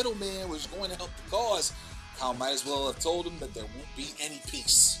kumbaya middleman was going to help the cause, Kyle might as well have told him that there won't be any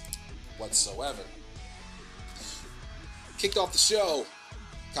peace whatsoever. Kicked off the show,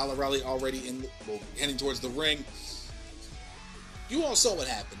 Kyle O'Reilly already heading towards the ring. You all saw what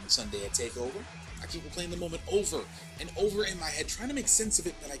happened Sunday at TakeOver. I keep replaying the moment over and over in my head, trying to make sense of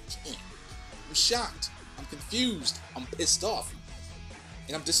it, but I can't. I'm shocked. I'm confused. I'm pissed off.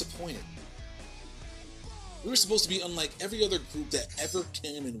 And I'm disappointed. We were supposed to be unlike every other group that ever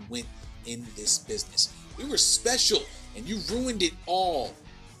came and went in this business. We were special, and you ruined it all.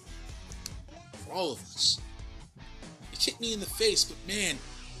 For all of us. You kicked me in the face, but man,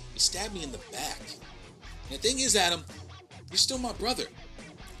 you stabbed me in the back. And the thing is, Adam, you're still my brother,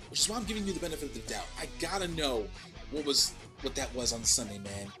 which is why I'm giving you the benefit of the doubt. I gotta know what that was on Sunday,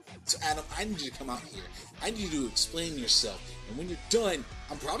 man. So, Adam, I need you to come out here. I need you to explain yourself. And when you're done,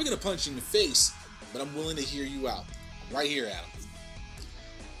 I'm probably gonna punch you in the face, but I'm willing to hear you out. I'm right here, Adam.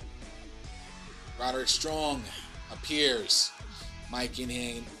 Roderick Strong appears. Mic in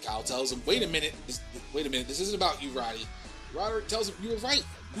hand. Kyle tells him, wait a minute. This isn't about you, Roddy. Roderick tells him, you were right.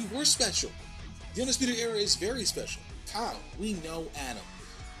 We were special. The Undisputed Era is very special. Kyle, we know Adam.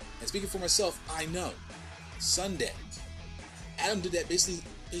 And speaking for myself, I know. Sunday, Adam did that basically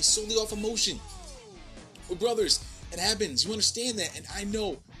based solely off emotion. We're brothers. It happens. You understand that. And I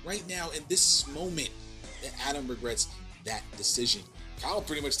know right now in this moment that Adam regrets that decision. Kyle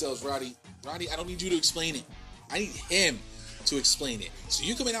pretty much tells Roddy, I don't need you to explain it. I need him to explain it. So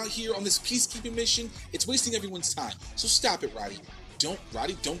you coming out here on this peacekeeping mission, it's wasting everyone's time. So stop it, Roddy. Don't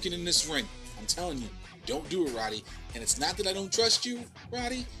get in this ring. I'm telling you, don't do it, Roddy. And it's not that I don't trust you,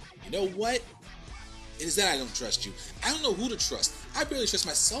 Roddy. You know what? It is that I don't trust you. I don't know who to trust. I barely trust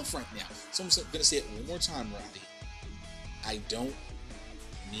myself right now. So I'm going to say it one more time, Roddy. I don't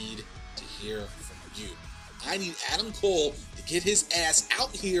need to hear from you. I need Adam Cole to get his ass out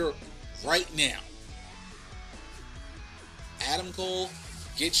here right now. Adam Cole,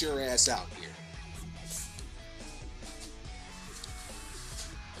 get your ass out here.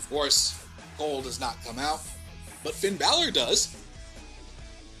 Of course, Cole does not come out, but Finn Balor does.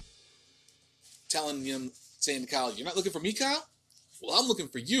 Telling him, saying to Kyle, you're not looking for me, Kyle? Well, I'm looking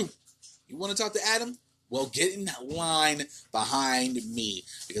for you. You want to talk to Adam? Well, get in that line behind me.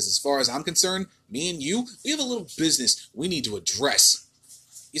 Because as far as I'm concerned, me and you, we have a little business we need to address.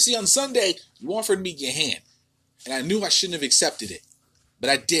 You see, on Sunday, you offered me your hand. And I knew I shouldn't have accepted it. But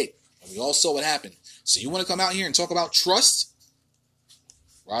I did. And we all saw what happened. So you want to come out here and talk about trust?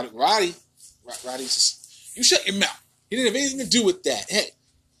 Roddy says, you shut your mouth. He didn't have anything to do with that. Hey,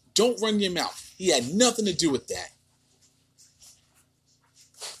 don't run your mouth. He had nothing to do with that.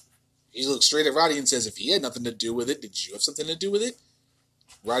 He looks straight at Roddy and says, if he had nothing to do with it, did you have something to do with it?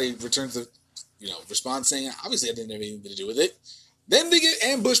 Roddy returns the, response saying, obviously I didn't have anything to do with it. Then they get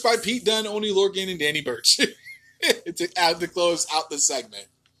ambushed by Pete Dunne, Oney Lorcan, and Danny Burch to close out the segment.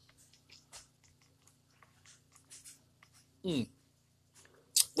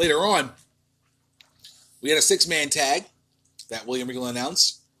 Later on, we had a 6-man tag that William Regal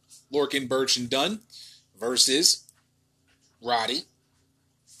announced. Lorcan, Burch, and Dunn versus Roddy,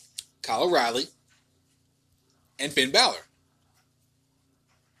 Kyle O'Reilly, and Finn Balor.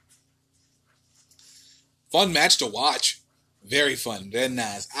 Fun match to watch. Very fun. Very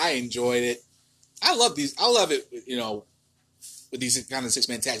nice. I enjoyed it. I love these. I love it, with these kind of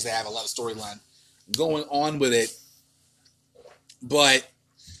 6-man tags. They have a lot of storyline going on with it. But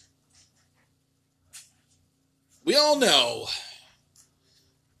we all know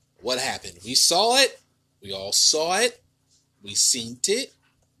what happened. We saw it. We all saw it. We seen it.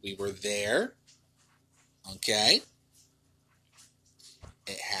 We were there. Okay.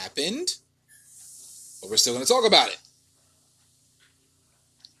 It happened. But we're still going to talk about it.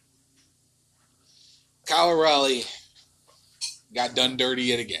 Kyle O'Reilly got done dirty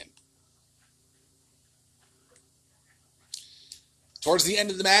yet again. Towards the end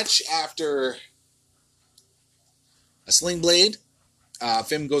of the match, after a sling blade,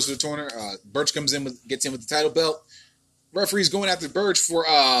 Finn goes to the corner. Burch comes in, gets in with the title belt. Referee's going after Burch for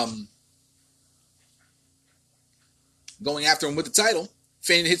going after him with the title.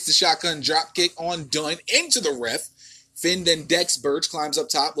 Finn hits the shotgun drop kick on Dunn into the ref. Finn then decks Burch, climbs up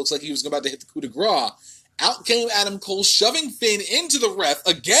top. Looks like he was about to hit the coup de grace. Out came Adam Cole, shoving Finn into the ref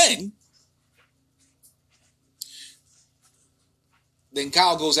again. Then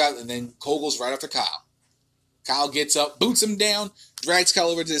Kyle goes out, and then Cole goes right after Kyle. Kyle gets up, boots him down, drags Kyle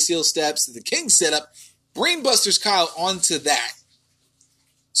over to the steel steps. The King setup, brainbusters Kyle onto that.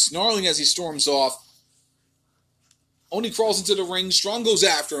 Snarling as he storms off. Oney crawls into the ring. Strong goes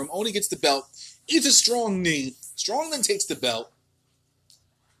after him. Oney gets the belt. Eats a strong knee. Strong then takes the belt.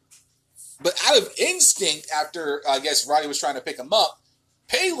 But out of instinct, after, I guess, Roddy was trying to pick him up,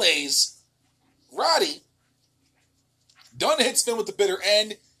 Pele's Roddy. Dunn hits Finn with the bitter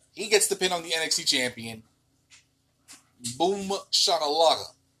end. He gets the pin on the NXT champion. Boom shakalaka.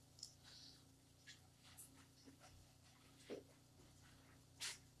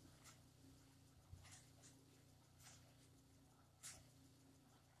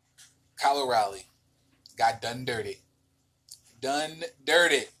 Kyle O'Reilly got done dirty. Done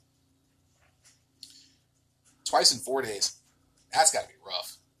dirty. Twice in 4 days. That's got to be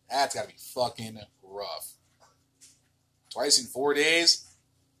rough. That's got to be fucking rough. Twice in 4 days.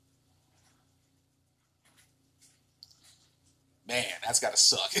 Man, that's got to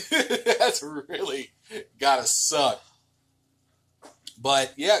suck. That's really got to suck.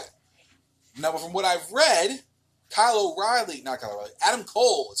 But, yeah. Now, from what I've read, Adam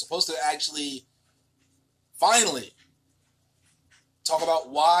Cole is supposed to actually finally talk about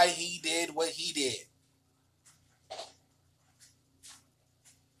why he did what he did.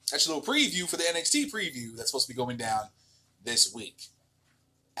 That's a little preview for the NXT preview that's supposed to be going down this week.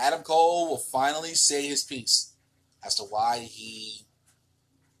 Adam Cole will finally say his piece as to why he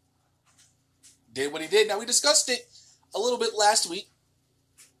did what he did. Now, we discussed it a little bit last week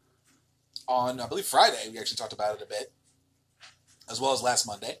on, I believe, Friday. We actually talked about it a bit, as well as last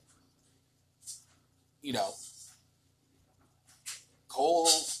Monday. You know, Cole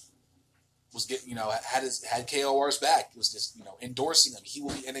was getting, you know, had KOR's back. It was just, you know, endorsing him. He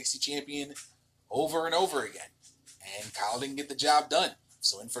will be NXT champion over and over again. And Kyle didn't get the job done.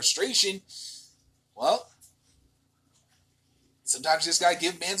 So in frustration, well, sometimes you just gotta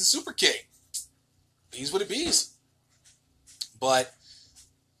give man's a super kick. Bees what it bees. But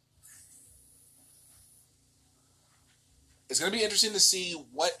it's gonna be interesting to see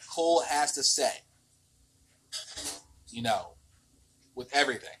what Cole has to say. You know, with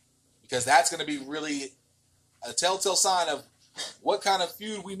everything. Because that's going to be really a telltale sign of what kind of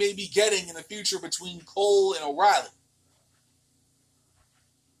feud we may be getting in the future between Cole and O'Reilly.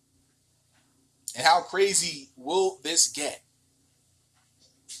 And how crazy will this get?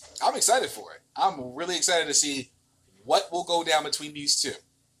 I'm excited for it. I'm really excited to see what will go down between these two.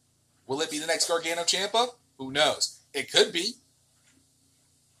 Will it be the next Gargano Ciampa? Who knows? It could be.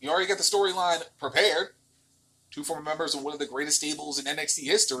 You already got the storyline prepared. Two former members of one of the greatest stables in NXT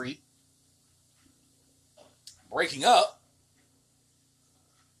history breaking up.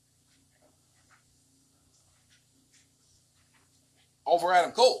 Over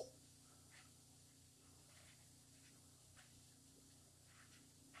Adam Cole.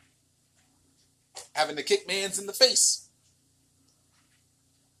 Having to kick mans in the face.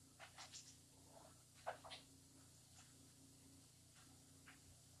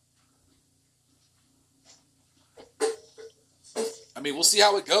 I mean, we'll see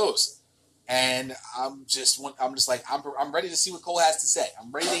how it goes. And I'm ready to see what Cole has to say.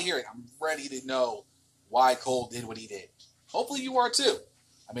 I'm ready to hear it. I'm ready to know why Cole did what he did. Hopefully you are too.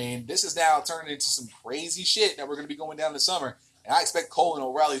 I mean, this is now turning into some crazy shit that we're going to be going down this summer. And I expect Cole and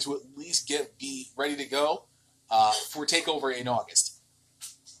O'Reilly to at least be ready to go for TakeOver in August.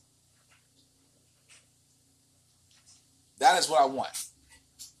 That is what I want.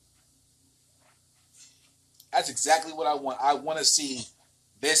 That's exactly what I want. I want to see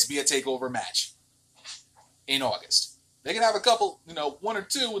this be a TakeOver match in August. They can have a couple, one or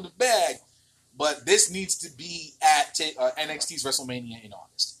two in the bag, but this needs to be at NXT's WrestleMania in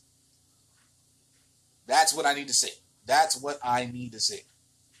August. That's what I need to see. That's what I need to see.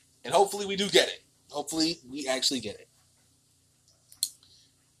 And hopefully we do get it. Hopefully we actually get it.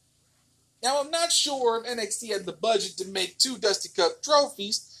 Now, I'm not sure if NXT had the budget to make 2 Dusty Cup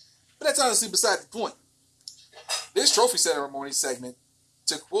trophies, but that's honestly beside the point. This trophy ceremony segment,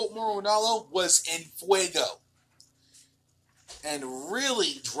 to quote Mauro Ranallo, was en fuego. And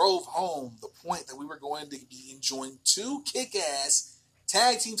really drove home the point that we were going to be enjoying 2 kick-ass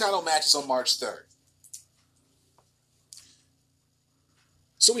tag team title matches on March 3rd.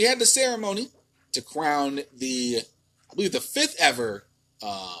 So we had the ceremony to crown I believe the 5th ever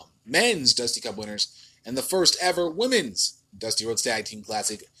men's Dusty Cup winners and the 1st ever women's Dusty Rhodes Tag Team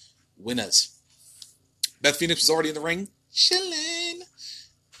Classic winners. Beth Phoenix was already in the ring, chilling,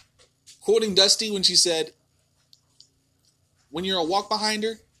 quoting Dusty when she said, "When you're a walk behind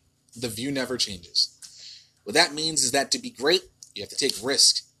her, the view never changes. What that means is that to be great, you have to take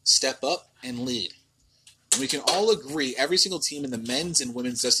risks, step up, and lead. And we can all agree every single team in the men's and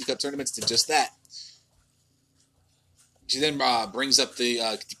women's Dusty Cup tournaments did just that." She then brings up the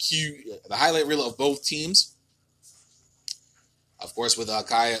highlight reel of both teams. Of course, with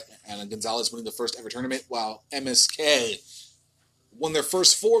Kaya and Gonzalez winning the 1st ever tournament, while MSK won their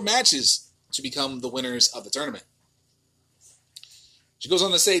first 4 matches to become the winners of the tournament. She goes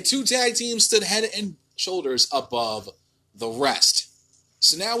on to say 2 tag teams stood head and shoulders above the rest.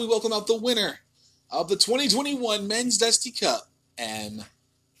 So now we welcome out the winner of the 2021 Men's Dusty Cup, MSK.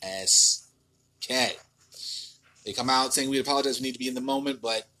 They come out saying, "We apologize, we need to be in the moment,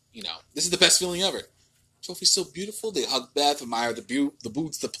 but, this is the best feeling ever. Trophy's so beautiful." They hug Beth, admire the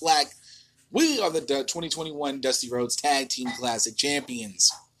boots, the plaque. We are the 2021 Dusty Rhodes Tag Team Classic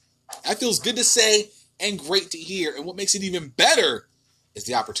Champions. That feels good to say and great to hear. And what makes it even better is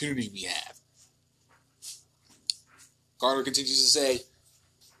the opportunity we have. Carter continues to say,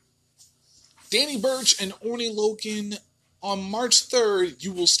 "Danny Burch and Orny Logan, on March 3rd,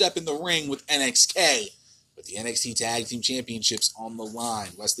 you will step in the ring with NXK. With the NXT Tag Team Championships on the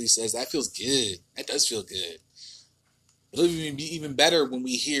line." Wesley says, "That feels good. That does feel good. It'll be even better when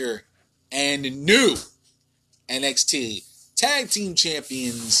we hear and new NXT Tag Team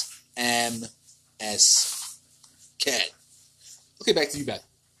Champions, MSK." Okay, back to you, Beth.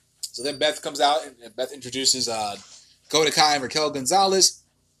 So then Beth comes out, and Beth introduces Dakota Kai and Raquel Gonzalez.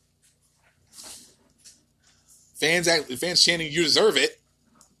 Fans chanting, "You deserve it."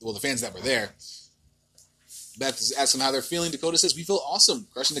 Well, the fans that were there. Beth asks them how they're feeling. Dakota says, "We feel awesome.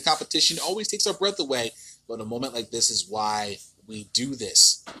 Crushing the competition always takes our breath away, but a moment like this is why we do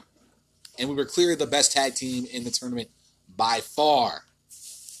this." And we were clearly the best tag team in the tournament by far.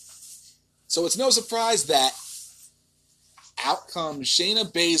 So it's no surprise that out comes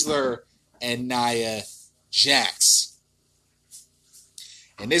Shayna Baszler and Nia Jax.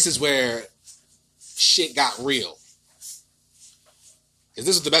 And this is where shit got real. Because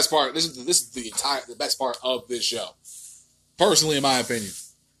this is the best part. This is the best part of this show. Personally, in my opinion.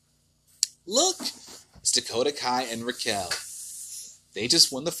 Look, it's Dakota Kai and Raquel. They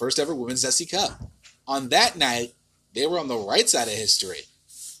just won the first ever Women's Dusty Cup. On that night, they were on the right side of history.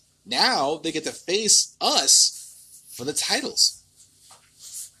 Now they get to face us for the titles.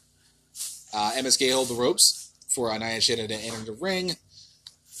 MSK hold the ropes for Nia and Shayna to enter the ring.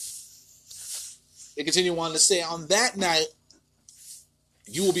 They continue on to say, on that night,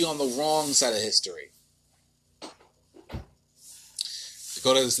 you will be on the wrong side of history.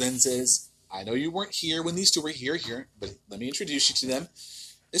 Dakota then says, "I know you weren't here when these two were here, but let me introduce you to them.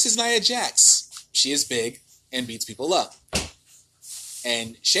 This is Nia Jax. She is big and beats people up.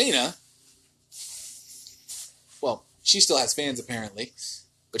 And Shayna, well, she still has fans apparently,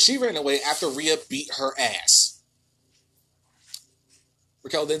 but she ran away after Rhea beat her ass."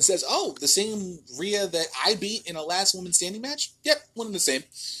 Raquel then says, "Oh, the same Rhea that I beat in a last woman standing match? Yep, one and the same."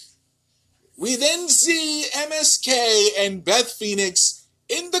 We then see MSK and Beth Phoenix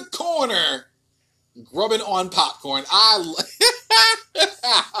in the corner grubbing on popcorn.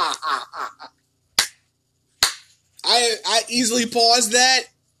 I easily paused that,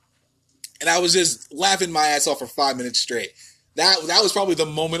 and I was just laughing my ass off for 5 minutes straight. That was probably the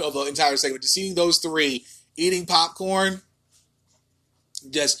moment of the entire segment. Just seeing those three eating popcorn,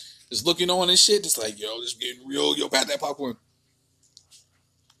 just looking on and shit, just like, yo, just getting real, yo, pat that popcorn.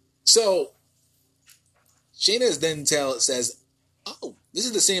 So, Shayna then says, "Oh, this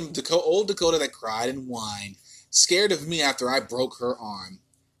is the same old Dakota that cried and whined, scared of me after I broke her arm."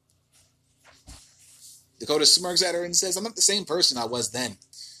 Dakota smirks at her and says, "I'm not the same person I was then.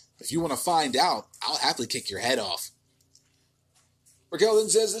 If you want to find out, I'll happily kick your head off." Raquel then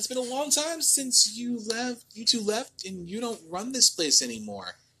says, "It's been a long time since you two left, and you don't run this place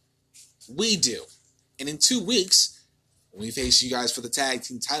anymore. We do. And in 2 weeks, when we face you guys for the tag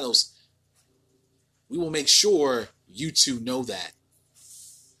team titles, we will make sure you two know that."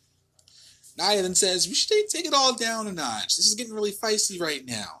 Nia then says, "We should take it all down a notch. This is getting really feisty right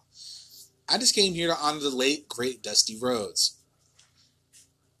now. I just came here to honor the late, great Dusty Rhodes.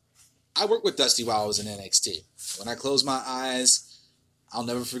 I worked with Dusty while I was in NXT. When I close my eyes, I'll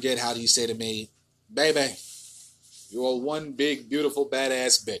never forget how you say to me, 'Baby, you're one big, beautiful,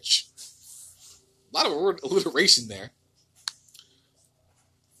 badass bitch.'" A lot of word alliteration there.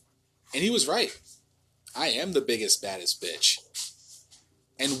 And he was right. I am the biggest, baddest bitch.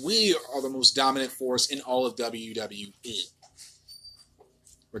 And we are the most dominant force in all of WWE.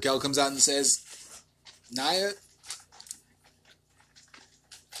 Raquel comes out and says, "Nia,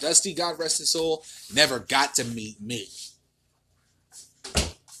 Dusty, God rest his soul, never got to meet me."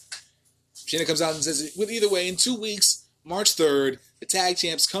 Shayna comes out and says, "With either way, in 2 weeks, March 3rd, the tag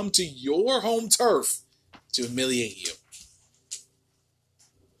champs come to your home turf to humiliate you."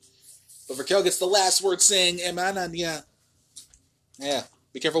 But Raquel gets the last word saying, "Emana, yeah." Yeah,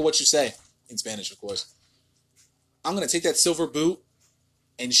 be careful what you say. In Spanish, of course. "I'm going to take that silver boot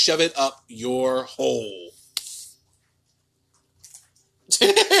and shove it up your hole."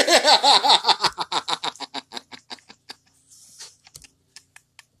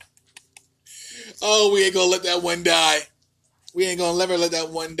 Oh, we ain't gonna let that one die. We ain't gonna never let that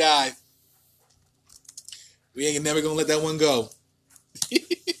one die. We ain't never gonna let that one go.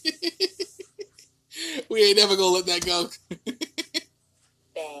 We ain't never gonna let that go.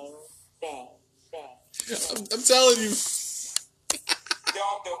 Bang, bang, bang. I'm telling you.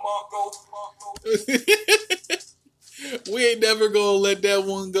 We ain't never gonna let that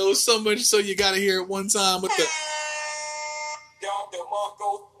one go. So much so you gotta hear it one time with the.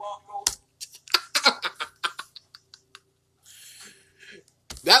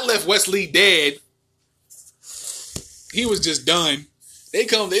 That left Wesley dead. He was just done. They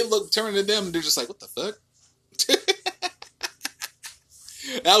turn to them, and they're just like, "What the fuck?"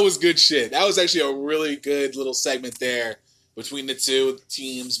 That was good shit. That was actually a really good little segment there between the two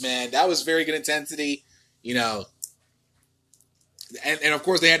teams, man. That was very good intensity, you know. And of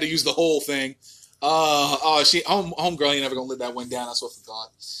course they had to use the whole thing. Homegirl ain't never gonna let that one down. That's what I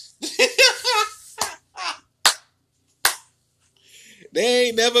thought. They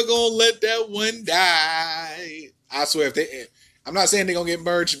ain't never gonna let that one die. I swear, I'm not saying they're gonna get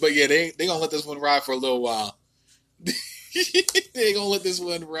merged, but yeah, they gonna let this one ride for a little while. They gonna let this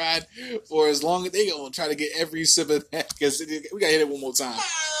one ride for as long as they gonna try to get every sip of that, because we gotta hit it one more time.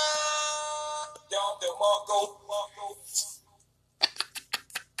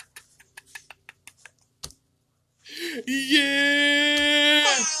 Yeah.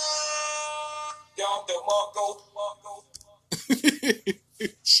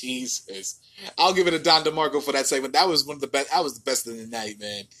 Jesus, I'll give it a Don DeMarco for that segment. That was one of the best. That was the best of the night,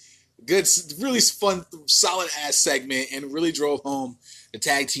 man. Good, really fun, solid ass segment, and really drove home the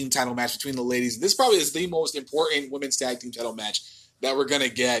tag team title match between the ladies. This probably is the most important women's tag team title match that we're gonna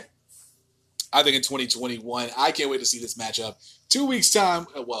get, I think, in 2021. I can't wait to see this matchup. 2 weeks time.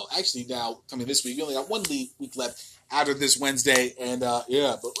 Well, actually, now coming this week, we only got 1 week left after this Wednesday, and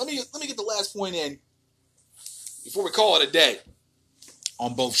yeah. But let me get the last point in before we call it a day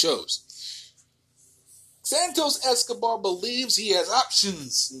on both shows. Santos Escobar believes he has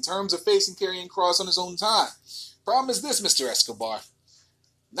options in terms of facing Karrion Kross on his own time. Problem is this, Mr. Escobar.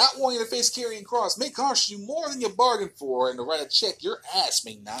 Not wanting to face Karrion Kross may cost you more than you bargained for, and to write a check your ass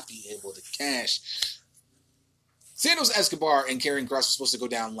may not be able to cash. Santos Escobar and Karrion Kross were supposed to go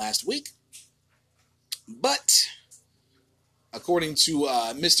down last week, but according to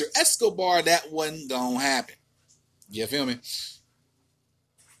Mr. Escobar, that wasn't gonna happen. You feel me?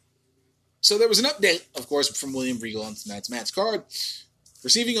 So there was an update, of course, from William Regal on tonight's match card,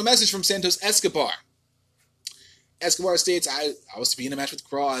 receiving a message from Santos Escobar. Escobar states, I was to be in a match with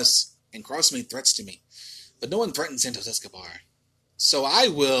Kross, and Kross made threats to me, but no one threatened Santos Escobar. So I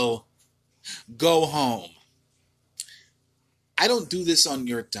will go home. I don't do this on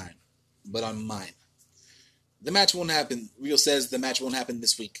your time, but on mine. The match won't happen. Regal says the match won't happen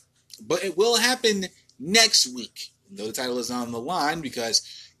this week, but it will happen next week. Though the title is not on the line, because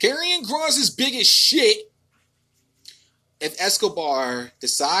Karrion Kross is big as shit. If Escobar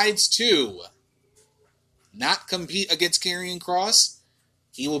decides to not compete against Karrion Kross,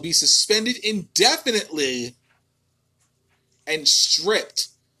 he will be suspended indefinitely and stripped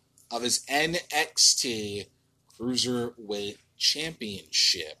of his NXT Cruiserweight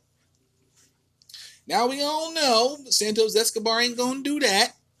Championship. Now we all know Santos Escobar ain't gonna do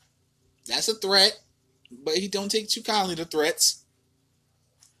that. That's a threat. But he don't take too kindly to threats.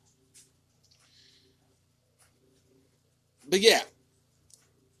 But yeah,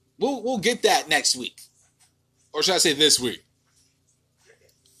 we'll get that next week, or should I say this week?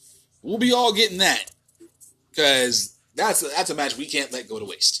 We'll be all getting that, because that's a match we can't let go to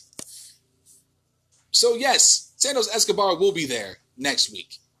waste. So yes, Santos Escobar will be there next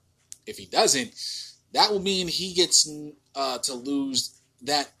week. If he doesn't, that will mean he gets to lose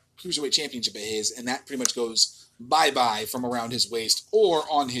that Cruiserweight Championship of his, and that pretty much goes bye-bye from around his waist or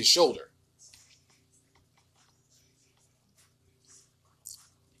on his shoulder.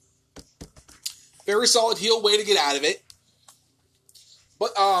 Very solid heel way to get out of it.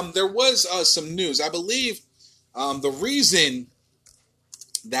 But there was some news. I believe the reason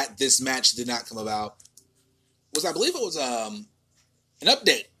that this match did not come about was, I believe it was an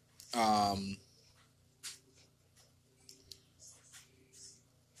update.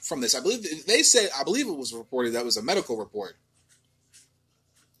 From this, I believe it was reported that was a medical report.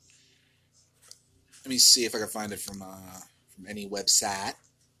 Let me see if I can find it from any website.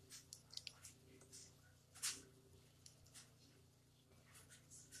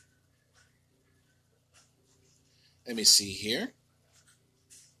 Let me see here.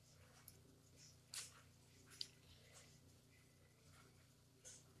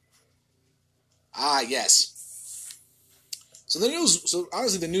 Yes. So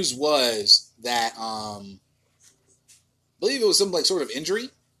honestly, the news was that I believe it was some sort of injury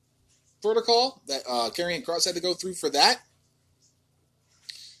protocol that Karrion Kross had to go through for that.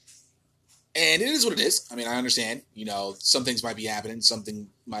 And it is what it is. I mean, I understand, some things might be happening, something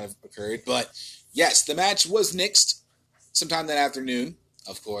might have occurred, but yes, the match was nixed sometime that afternoon.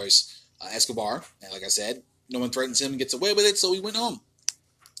 Of course, Escobar, and like I said, no one threatens him and gets away with it, so he went home.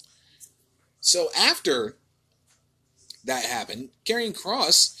 So after that happened, Karrion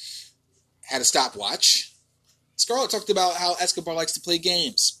Kross had a stopwatch. Scarlett talked about how Escobar likes to play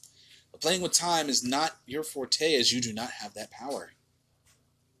games, but playing with time is not your forte, as you do not have that power.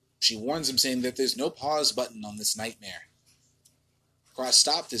 She warns him, saying that there's no pause button on this nightmare. Kross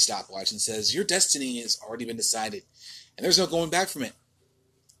stopped his stopwatch and says, your destiny has already been decided, and there's no going back from it.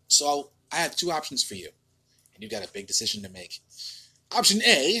 So I have two options for you, and you've got a big decision to make. Option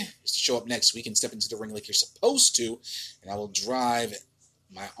A is to show up next week and step into the ring like you're supposed to, and I will drive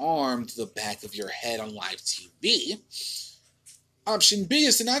my arm to the back of your head on live TV. Option B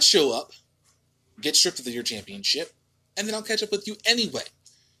is to not show up, get stripped of your championship, and then I'll catch up with you anyway,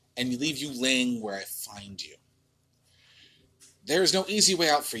 and leave you laying where I find you. There is no easy way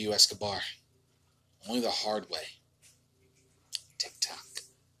out for you, Escobar. Only the hard way. Tick-tock.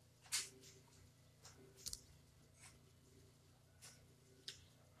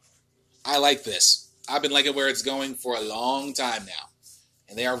 I like this. I've been liking where it's going for a long time now.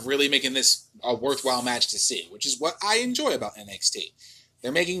 And they are really making this a worthwhile match to see, which is what I enjoy about NXT.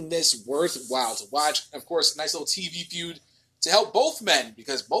 They're making this worthwhile to watch. Of course, a nice little TV feud to help both men,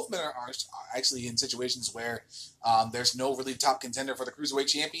 because both men are actually in situations where there's no really top contender for the Cruiserweight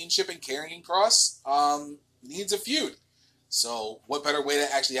Championship, and Karrion Kross needs a feud. So what better way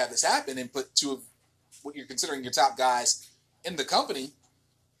to actually have this happen and put two of what you're considering your top guys in the company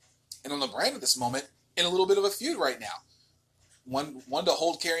and on the brand at this moment in a little bit of a feud right now. One to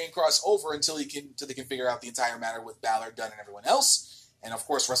hold Karrion Kross over until they can figure out the entire matter with Balor, Dunn, and everyone else, and of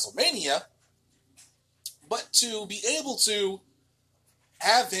course WrestleMania. But to be able to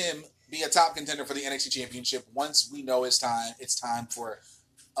have him be a top contender for the NXT Championship once we know it's time for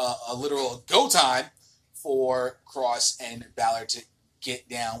a literal go time for Kross and Balor to get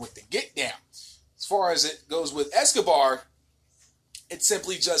down with the get down. As far as it goes with Escobar, it's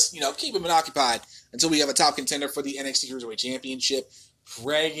simply just, keep him occupied until we have a top contender for the NXT Cruiserweight Championship,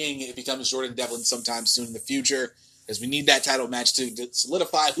 praying it becomes Jordan Devlin sometime soon in the future, because we need that title match to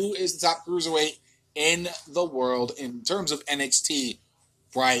solidify who is the top Cruiserweight in the world in terms of NXT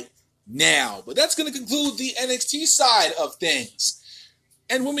right now. But that's going to conclude the NXT side of things.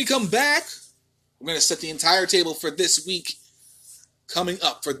 And when we come back, we're going to set the entire table for this week coming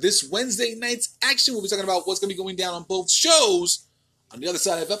up. For this Wednesday night's action, we'll be talking about what's going to be going down on both shows. On the other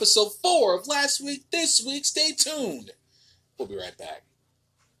side of episode 4 of last week, this week, stay tuned. We'll be right back.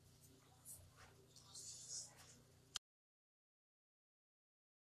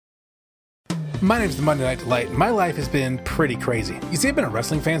 My name's the Monday Night Delight, and my life has been pretty crazy. You see, I've been a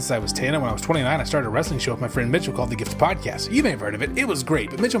wrestling fan since I was 10, and when I was 29, I started a wrestling show with my friend Mitchell called The Gift Podcast. You may have heard of it. It was great,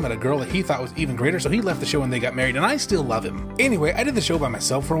 but Mitchell met a girl that he thought was even greater, so he left the show when they got married, and I still love him. Anyway, I did the show by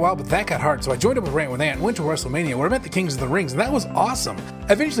myself for a while, but that got hard, so I joined up with Rant with Ant and went to WrestleMania, where I met the Kings of the Rings, and that was awesome.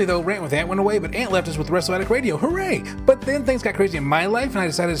 Eventually, though, Rant with Ant went away, but Ant left us with Wrestle Addict Radio. Hooray! But then things got crazy in my life, and I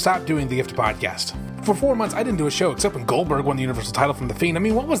decided to stop doing The Gift Podcast. For 4 months, I didn't do a show, except when Goldberg won the Universal title from The Fiend. I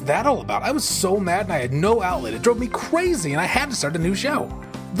mean, what was that all about? I was so mad and I had no outlet. It drove me crazy, and I had to start a new show.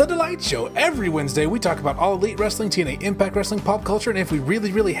 The Delight Show. Every Wednesday, we talk about all elite wrestling, TNA Impact Wrestling, pop culture, and if we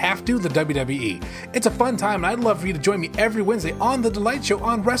really have to, the WWE. It's a fun time, and I'd love for you to join me every Wednesday on The Delight Show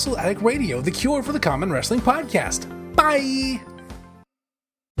on Wrestle Addict Radio, the cure for the common wrestling podcast. Bye!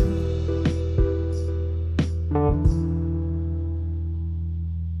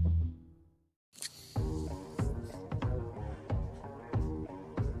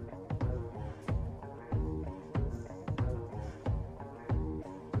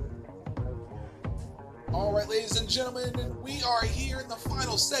 Alright, ladies and gentlemen, and we are here in the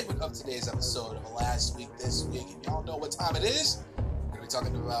final segment of today's episode of Last Week, This Week, and y'all know what time it is. We're going to be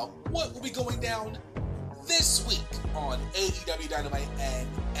talking about what will be going down this week on AEW Dynamite and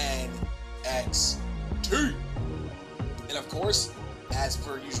NXT. And of course, as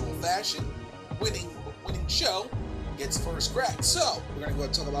per usual fashion, winning show gets first crack. So, we're going to go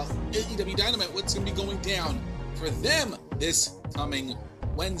and talk about AEW Dynamite, what's going to be going down for them this coming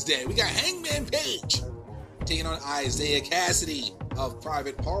Wednesday. We got Hangman Page taking on Isaiah Cassidy of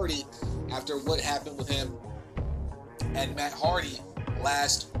Private Party after what happened with him and Matt Hardy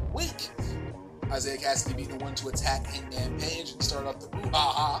last week. Isaiah Cassidy being the one to attack Hangman Page and start off the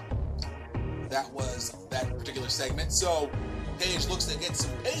brouhaha. That was that particular segment. So Page looks to get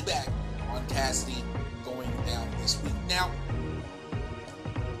some payback on Cassidy going down this week. Now,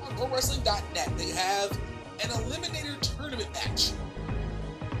 on ProWrestling.net, they have an Eliminator Tournament match.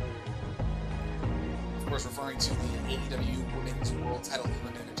 Of course, referring to the AEW Women's World Title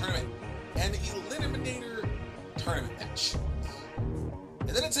Eliminator Tournament and the Eliminator Tournament match. And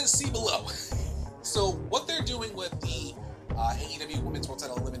then it says see below. So what they're doing with the AEW Women's World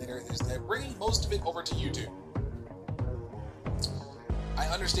Title Eliminator is they're bringing most of it over to YouTube. I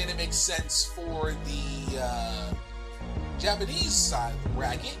understand it makes sense for the Japanese side of the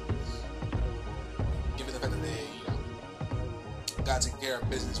bracket, given the fact that they got to take care of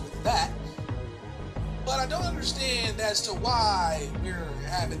business with that. But I don't understand as to why we're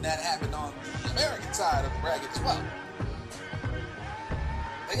having that happen on the American side of the bracket as well.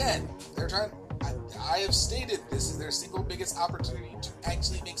 Again, they're trying. I have stated this is their single biggest opportunity to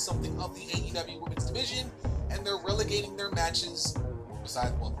actually make something of the AEW Women's Division, and they're relegating their matches.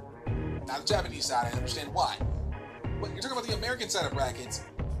 Besides, well, not the Japanese side. I understand why. you're talking about the American side of the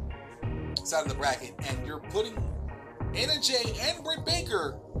bracket, and you're putting Anna Jay and Britt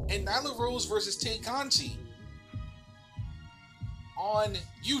Baker and Nyla Rose versus Tay Conti on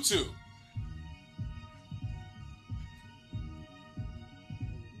YouTube.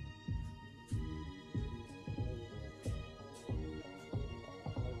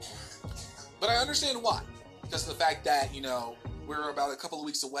 But I understand why. Because of the fact that, we're about a couple of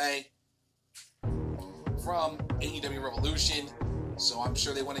weeks away from AEW Revolution. So I'm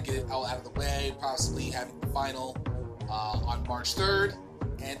sure they want to get it all out of the way, possibly having the final on March 3rd,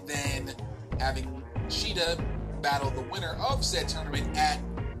 and then having Sheeta battle the winner of said tournament at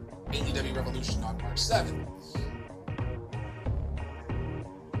AEW Revolution on March 7th.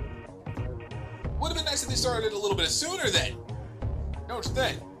 Would have been nice if they started it a little bit sooner then. Don't you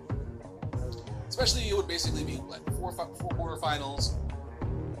think? Especially, it would basically be, four quarterfinals,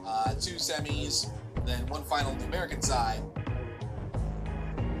 2 semis, then 1 final on the American side.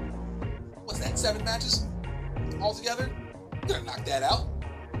 What's that, 7 matches altogether? Could have knocked that out.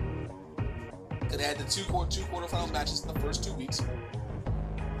 Could have had the two quarterfinal matches in the first 2 weeks.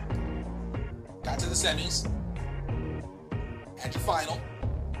 Got to the semis. Had your final.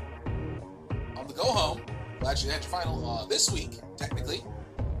 On the go home. Well, actually, had your final this week, technically.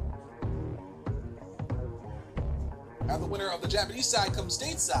 Now the winner of the Japanese side comes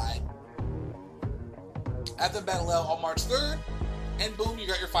stateside. Have them battle out on March 3rd. And boom, you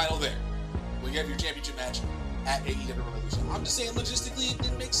got your final there. Well, you have your championship match at AEW Revolution. I'm just saying, logistically, it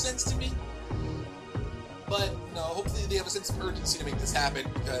didn't make sense to me. But, hopefully they have a sense of urgency to make this happen,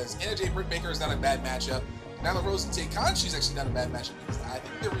 because Anna Jay Britt Baker is not a bad matchup. Nyla Rose and Tay Conti is actually not a bad matchup, because I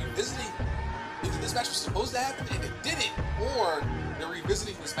think they're revisiting. Either this match was supposed to happen and it didn't, or they're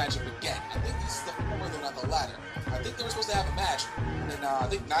revisiting this matchup again. I think this is the former, though not the latter. I think they were supposed to have a match, and then I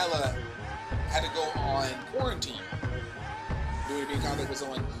think Nyla had to go on quarantine due to being in contact with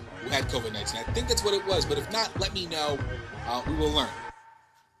someone who had COVID-19. I think that's what it was, but if not, let me know. We will learn.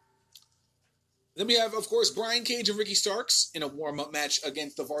 Then we have, of course, Brian Cage and Ricky Starks in a warm-up match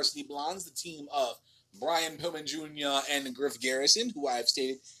against the Varsity Blondes, the team of Brian Pillman Jr. and Griff Garrison, who I have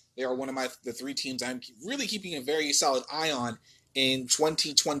stated they are one of the 3 teams I'm really keeping a very solid eye on in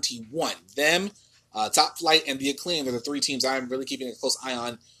 2021. Them, Top Flight, and The Acclaim are the 3 teams I'm really keeping a close eye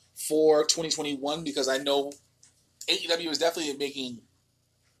on for 2021, because I know AEW is definitely making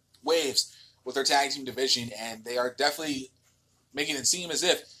waves with their tag team division, and they are definitely making it seem as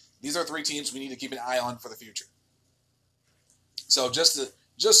if these are 3 teams we need to keep an eye on for the future. So just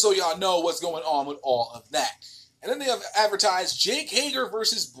so y'all know what's going on with all of that. And then they have advertised Jake Hager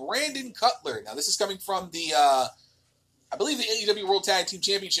versus Brandon Cutler. Now, this is coming from the, I believe, the AEW World Tag Team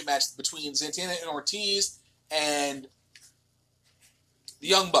Championship match between Santana and Ortiz and the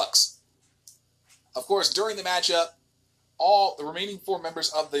Young Bucks. Of course, during the matchup, all the remaining 4 members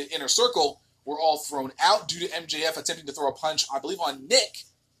of the Inner Circle were all thrown out due to MJF attempting to throw a punch, I believe, on Nick.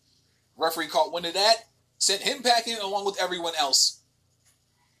 Referee caught wind of that, sent him packing along with everyone else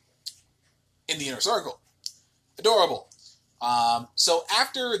in the Inner Circle. Adorable. So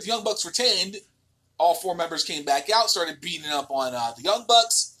after the Young Bucks retained, all 4 members came back out, started beating up on the Young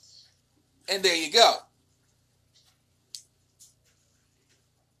Bucks, and there you go.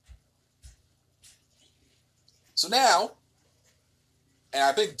 So now, and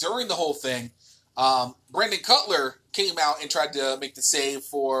I think during the whole thing, Brandon Cutler came out and tried to make the save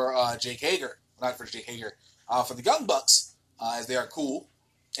for Jake Hager. Not for Jake Hager, for the Young Bucks, as they are cool.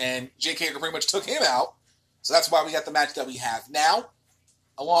 And Jake Hager pretty much took him out. So that's why we got the match that we have now,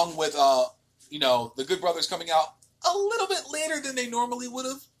 along with, the Good Brothers coming out a little bit later than they normally would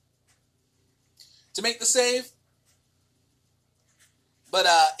have to make the save. But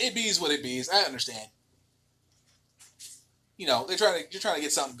it bees what it bees. I understand. You're trying to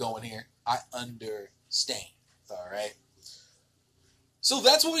get something going here. I understand. All right. So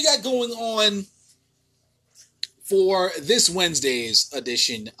that's what we got going on for this Wednesday's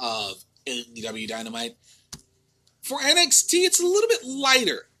edition of AEW Dynamite. For NXT, it's a little bit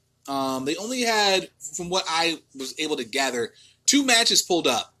lighter. They only had, from what I was able to gather, 2 matches pulled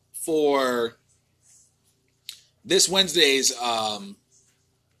up for this Wednesday's card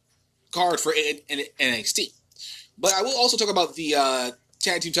for NXT. But I will also talk about the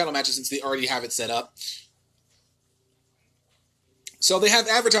tag team title matches since they already have it set up. So they have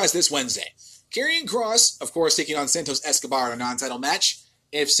advertised this Wednesday. Karrion Kross, of course, taking on Santos Escobar in a non-title match.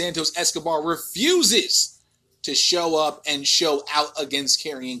 If Santos Escobar refuses to show up and show out against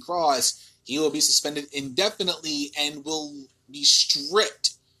Karrion Kross, he will be suspended indefinitely and will be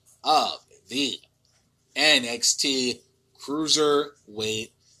stripped of the NXT Cruiserweight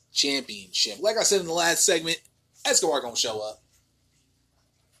Championship. Like I said in the last segment, Escobar gonna show up.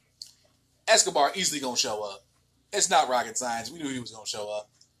 Escobar easily gonna show up. It's not rocket science. We knew he was gonna show up.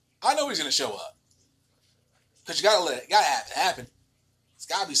 I know he's gonna show up. Because you gotta have it happen. It's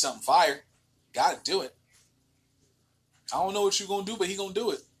gotta be something fire. Gotta do it. I don't know what you're gonna do, but he gonna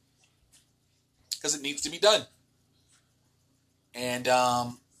do it. Because it needs to be done. And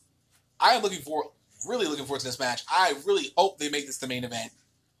I am really looking forward to this match. I really hope they make this the main event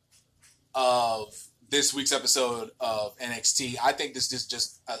of this week's episode of NXT. I think this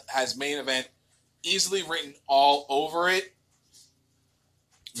just has main event easily written all over it.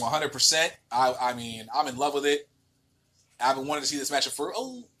 100%. I mean, I'm in love with it. I've been wanting to see this matchup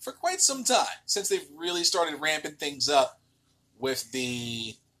for quite some time, since they've really started ramping things up with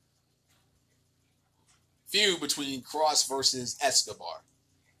the feud between Cross versus Escobar.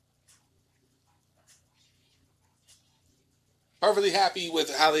 Perfectly happy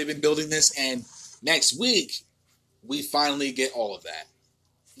with how they've been building this, and next week, we finally get all of that.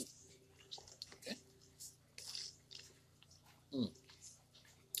 Okay.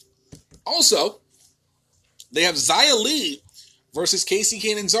 Also, they have Xia Li versus Casey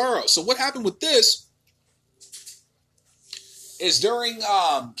Catanzaro. So what happened with this is during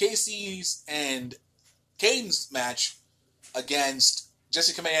Casey's and Caden's match against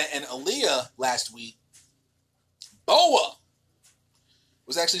Jessica Maya and Aaliyah last week, Boa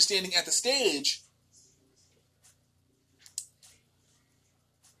was actually standing at the stage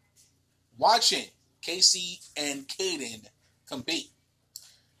watching Casey and Caden compete.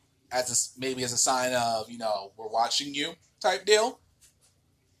 Maybe as a sign of, we're watching you type deal.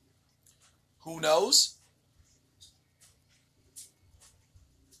 Who knows?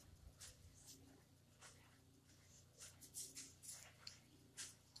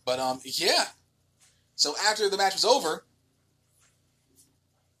 But, yeah. So after the match was over,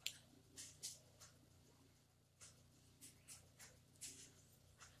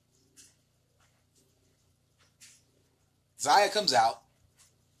 Xia comes out,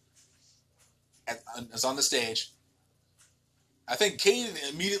 is on the stage. I think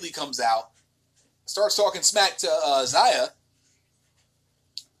Caden immediately comes out, starts talking smack to Xia.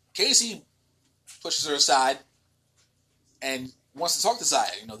 Casey pushes her aside and wants to talk to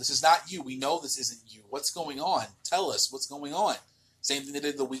Xia. This is not you. We know this isn't you. What's going on? Tell us what's going on. Same thing they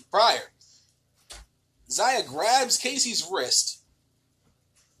did the week prior. Xia grabs Casey's wrist,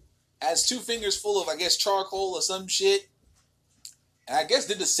 has 2 fingers full of, I guess, charcoal or some shit, and I guess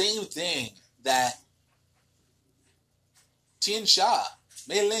did the same thing that Tian Sha,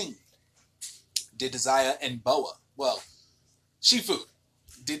 Mei Ling, did to Xia and Boa. Well, Shifu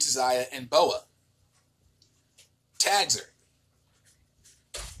did to Xia and Boa. Tags her.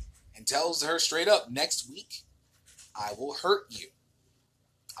 And tells her straight up, next week, I will hurt you.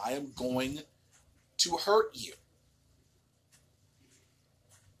 I am going to hurt you.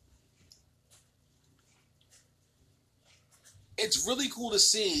 It's really cool to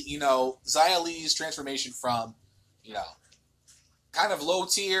see, Xia Li's transformation from, kind of low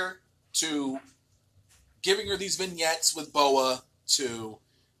tier to giving her these vignettes with Boa to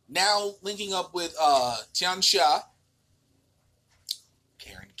now linking up with Tian Sha,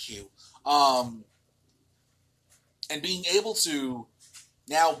 Karen Q, and being able to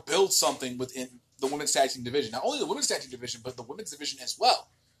now build something within the women's tag team division. Not only the women's tag team division, but the women's division as well.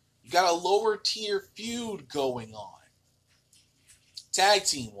 You got a lower tier feud going on, tag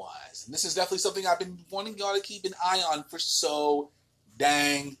team wise. And this is definitely something I've been wanting y'all to keep an eye on for so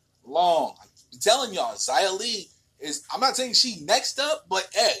dang long. I'm telling y'all, Xia Li is, I'm not saying she next up, but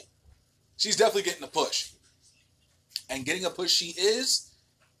hey, she's definitely getting a push. And getting a push she is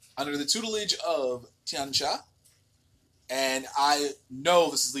under the tutelage of Tian Sha. And I know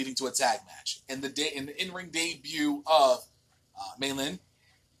this is leading to a tag match. In the in-ring debut of Mei Lin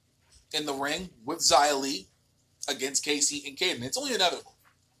in the ring with Xia Li against Casey and Caden. It's only inevitable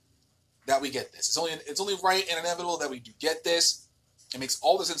that we get this. It's only right and inevitable that we do get this. It makes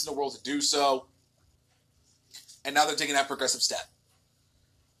all the sense in the world to do so. And now they're taking that progressive step.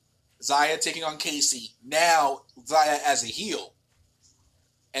 Xia taking on Casey. Now Xia as a heel.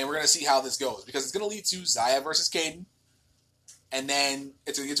 And we're going to see how this goes. Because it's going to lead to Xia versus Caden. And then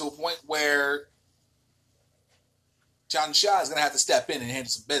it's going to get to a point where Tian Sha is going to have to step in and handle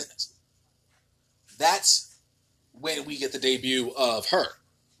some business. That's when we get the debut of her.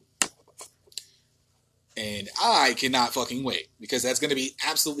 And I cannot fucking wait. Because that's going to be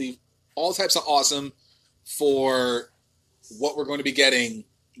absolutely all types of awesome for what we're going to be getting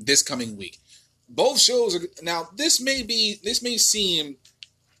this coming week. Both shows are... Now, this may seem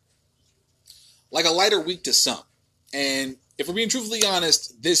like a lighter week to some. And if we're being truthfully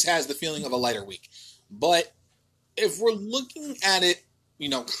honest, this has the feeling of a lighter week. But if we're looking at it,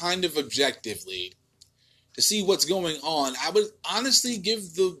 kind of objectively to see what's going on, I would honestly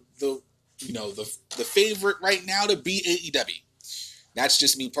give the favorite right now to be AEW. That's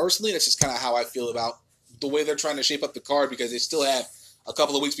just me personally. That's just kind of how I feel about the way they're trying to shape up the card, because they still have a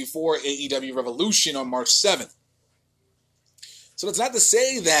couple of weeks before AEW Revolution on March 7th. So it's not to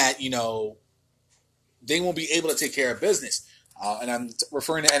say that, they won't be able to take care of business. And I'm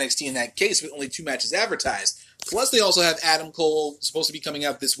referring to NXT in that case with only 2 matches advertised. Plus, they also have Adam Cole supposed to be coming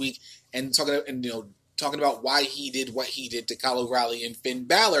out this week and talking about why he did what he did to Kyle O'Reilly and Finn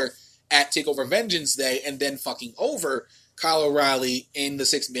Balor at TakeOver Vengeance Day, and then fucking over Kyle O'Reilly in the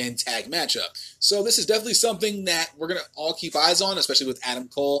 6-man tag matchup. So this is definitely something that we're going to all keep eyes on, especially with Adam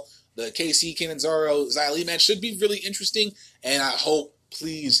Cole. The KC Catanzaro Xia match should be really interesting, and I hope,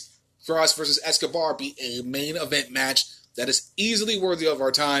 please, Cross versus Escobar be a main event match that is easily worthy of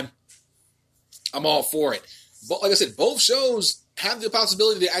our time. I'm all for it. But like I said, both shows have the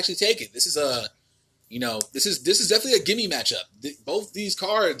possibility to actually take it. This is this is definitely a gimme matchup. Both these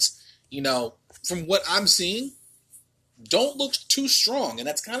cards, from what I'm seeing, don't look too strong, and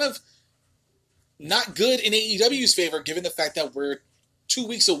that's kind of not good in AEW's favor, given the fact that we're 2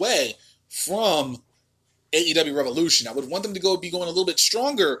 weeks away from AEW Revolution. I would want them to be going a little bit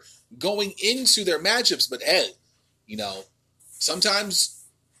stronger going into their matchups, but hey, sometimes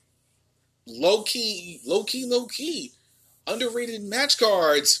low key, underrated match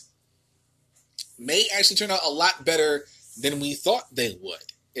cards may actually turn out a lot better than we thought they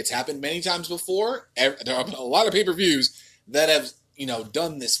would. It's happened many times before. There have been a lot of pay-per-views that have,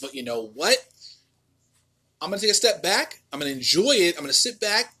 done this, but you know what? I'm going to take a step back. I'm going to enjoy it. I'm going to sit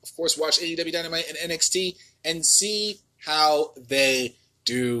back, of course, watch AEW Dynamite and NXT and see how they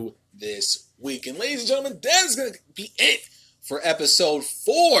do this week. And ladies and gentlemen, that is going to be it for episode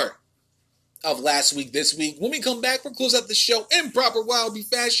 4 of last week, this week. When we come back, we'll close out the show in proper Wildby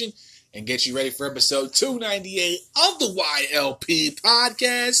fashion and get you ready for episode 298 of the YLP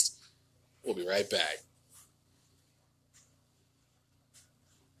podcast. We'll be right back.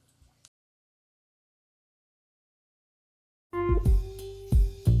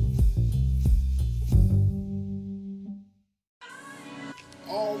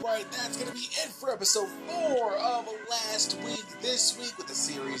 Alright, that's going to be it for episode 4 of last week, this week, with the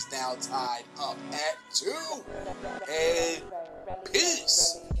series now tied up at 2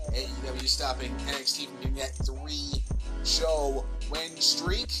 apiece. AEW stopping NXT from getting that 3-show win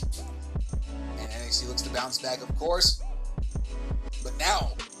streak. And NXT looks to bounce back, of course. But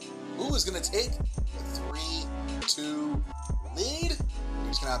now, who is going to take the 3-2 lead? You're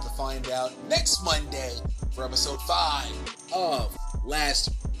just going to have to find out next Monday for episode 5 of last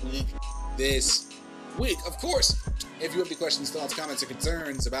week, this week. Of course, if you have any questions, thoughts, comments, or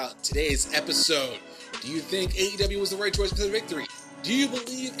concerns about today's episode, do you think AEW was the right choice for the victory? Do you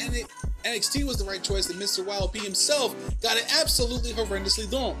believe NXT was the right choice that Mr. YLP himself got it absolutely horrendously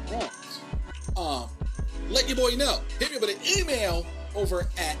wrong? Let your boy know. Hit me up with an email over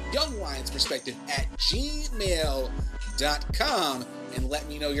at younglionsperspective@gmail.com and let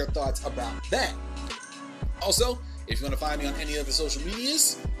me know your thoughts about that. Also, if you want to find me on any of the social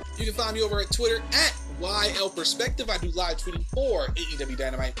medias, you can find me over at Twitter at YLPerspective. I do live tweeting for AEW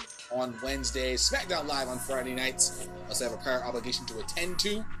Dynamite on Wednesdays, SmackDown Live on Friday nights. Unless I have a prior obligation to attend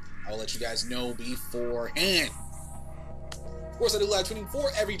to, I will let you guys know beforehand. Of course, I do live tweeting for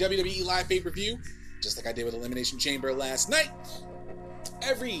every WWE live pay-per-view, just like I did with Elimination Chamber last night.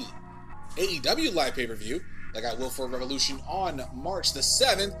 Every AEW live pay-per-view, like I will for Revolution on March the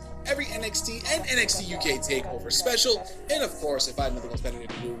 7th, every NXT and NXT UK takeover special, and of course, if I have nothing else better to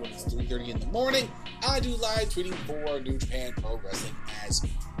do when it's 3:30 in the morning, I do live tweeting for New Japan Pro Wrestling as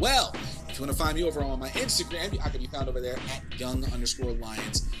well. If you want to find me over on my Instagram, I can be found over there at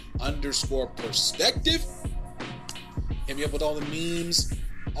young_lions_perspective. Hit me up with all the memes,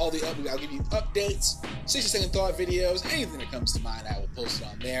 I'll give you updates, 60-second thought videos, anything that comes to mind, I will post it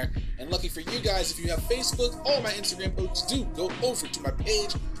on there. And lucky for you guys, if you have Facebook, all my Instagram posts do go over to my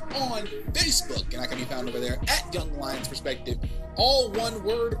page on Facebook, and I can be found over there at Young Lions Perspective, all one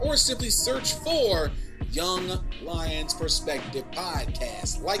word, or simply search for Young Lions Perspective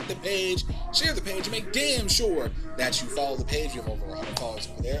Podcast. Like the page, share the page, and make damn sure that you follow the page. You have over 100 followers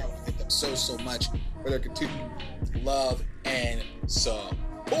over there. I want to thank them so much for their continued love and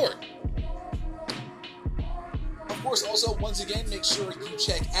support. Of course, also, once again, make sure you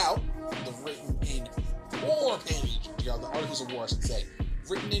check out the Written in War page. The Articles of War, I should say.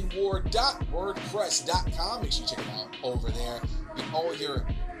 writteninwar.wordpress.com. Make sure you check it out over there. Get all your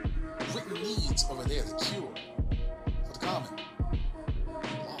written needs over there. The cure for the common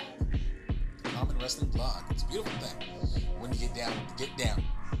law. The common wrestling blog. It's a beautiful thing when you get down.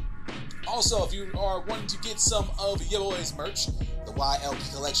 Also, if you are wanting to get some of your boys' merch, the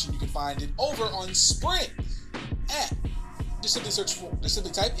YLP collection, you can find it over on Spring. Just simply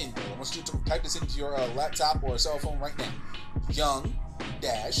type in. I want you to type this into your laptop or cell phone right now.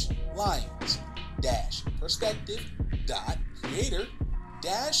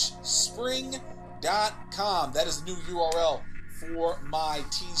 young-lions-perspective.creator-spring.com. That is the new URL for my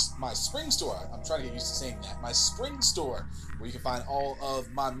Spring store. I'm trying to get used to saying that. My Spring store, where you can find all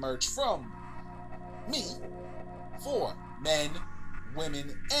of my merch from me for men,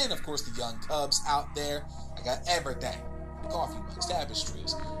 women, and of course the young cubs out there. I got everything. Coffee mugs,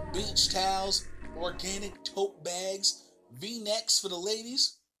 tapestries, beach towels, organic tote bags, V-necks for the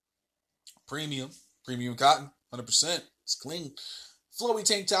ladies, premium cotton, 100%, it's clean, flowy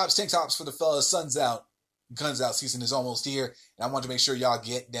tank tops for the fellas. Sun's out, guns out season is almost here, and I want to make sure y'all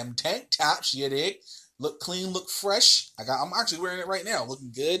get them tank tops, you dig? Look clean, look fresh. I'm actually wearing it right now,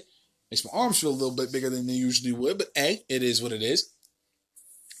 looking good. Makes my arms feel a little bit bigger than they usually would, but hey, it is what it is.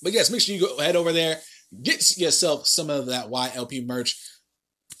 But yes, make sure you go head over there, get yourself some of that YLP merch.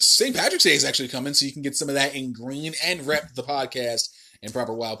 St. Patrick's Day is actually coming, so you can get some of that in green and rep the podcast in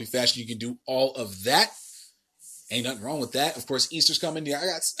proper YLP fashion. You can do all of that. Ain't nothing wrong with that. Of course, Easter's coming. Yeah,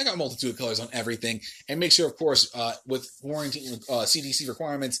 I got a multitude of colors on everything. And make sure, of course, with quarantine CDC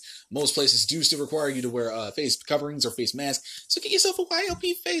requirements, most places do still require you to wear face coverings or face masks. So get yourself a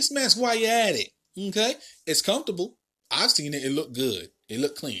YLP face mask while you're at it. Okay? It's comfortable. I've seen it. It looked good. It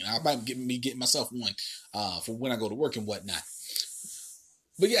looked clean. I might get myself one for when I go to work and whatnot.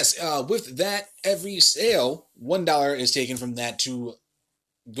 But yes, with that, every sale, $1 is taken from that to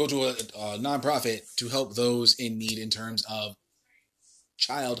go to a nonprofit to help those in need in terms of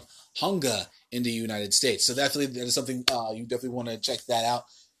child hunger in the United States. So definitely, that is something you definitely want to check that out.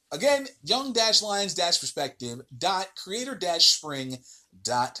 Again,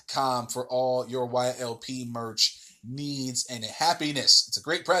 young-lions-perspective.creator-spring.com for all your YLP merch needs and happiness. It's a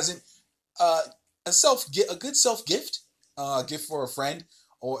great present, a good self gift, gift for a friend,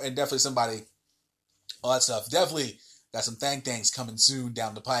 and definitely somebody. All that stuff. Definitely got some things coming soon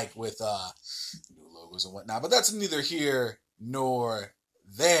down the pike with new logos and whatnot. But that's neither here nor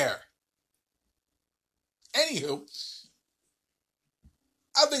there. Anywho,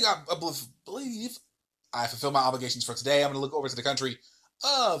 I think I believe I fulfill my obligations for today. I'm going to look over to the country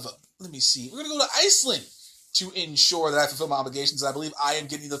of, let me see, we're going to go to Iceland to ensure that I fulfill my obligations. I believe I am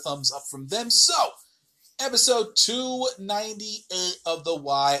getting the thumbs up from them. So, episode 298 of the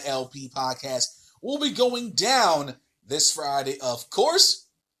YLP podcast will be going down this Friday, of course,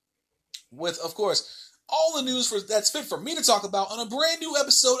 with, of course, all the news that's fit for me to talk about on a brand new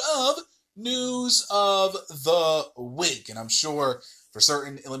episode of News of the Week. And I'm sure for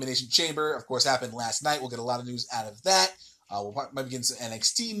certain, Elimination Chamber, of course, happened last night. We'll get a lot of news out of that. We'll maybe get some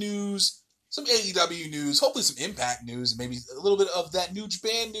NXT news, some AEW news, hopefully some Impact news, and maybe a little bit of that New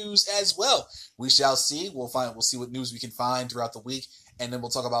Japan news as well. We shall see. We'll see what news we can find throughout the week, and then we'll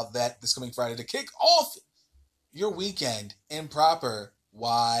talk about that this coming Friday to kick off your weekend in proper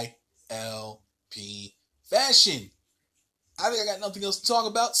YLP fashion. I think I got nothing else to talk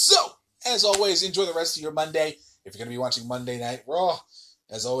about. So, as always, enjoy the rest of your Monday. If you're going to be watching Monday Night Raw,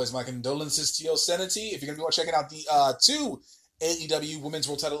 as always, my condolences to your sanity. If you're going to be checking out the two AEW Women's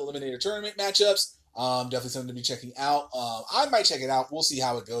World Title Eliminator Tournament matchups, definitely something to be checking out. I might check it out. We'll see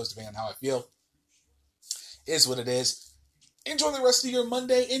how it goes, depending on how I feel. Is what it is. Enjoy the rest of your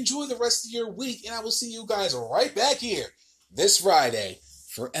Monday. Enjoy the rest of your week. And I will see you guys right back here this Friday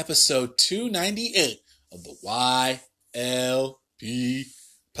for episode 298 of the YLP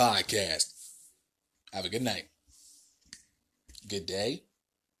podcast. Have a good night. Good day.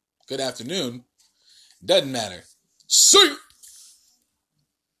 Good afternoon. Doesn't matter. See you.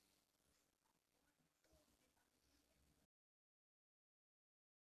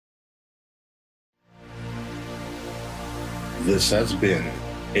 This has been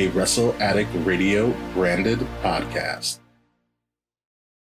a Wrestle Addict Radio branded podcast.